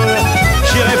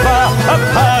 j'irai pas à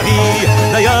Paris.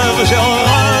 D'ailleurs j'ai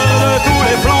horreur de tous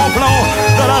les plans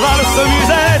de la valse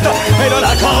musette et de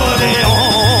l'accordéon.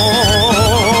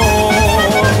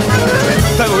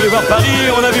 T'as voulu voir Paris,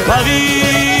 on a vu Paris.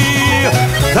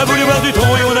 T'as voulu voir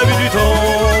Dutron et on a vu Dutron.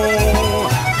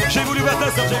 J'ai voulu voir ta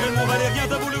sœur, j'ai vu le Mont Valérien.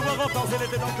 T'as voulu voir Hortense, elle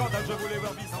était dans le Cantal. Je voulais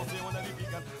voir Byzance et on a vu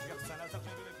Pigalle.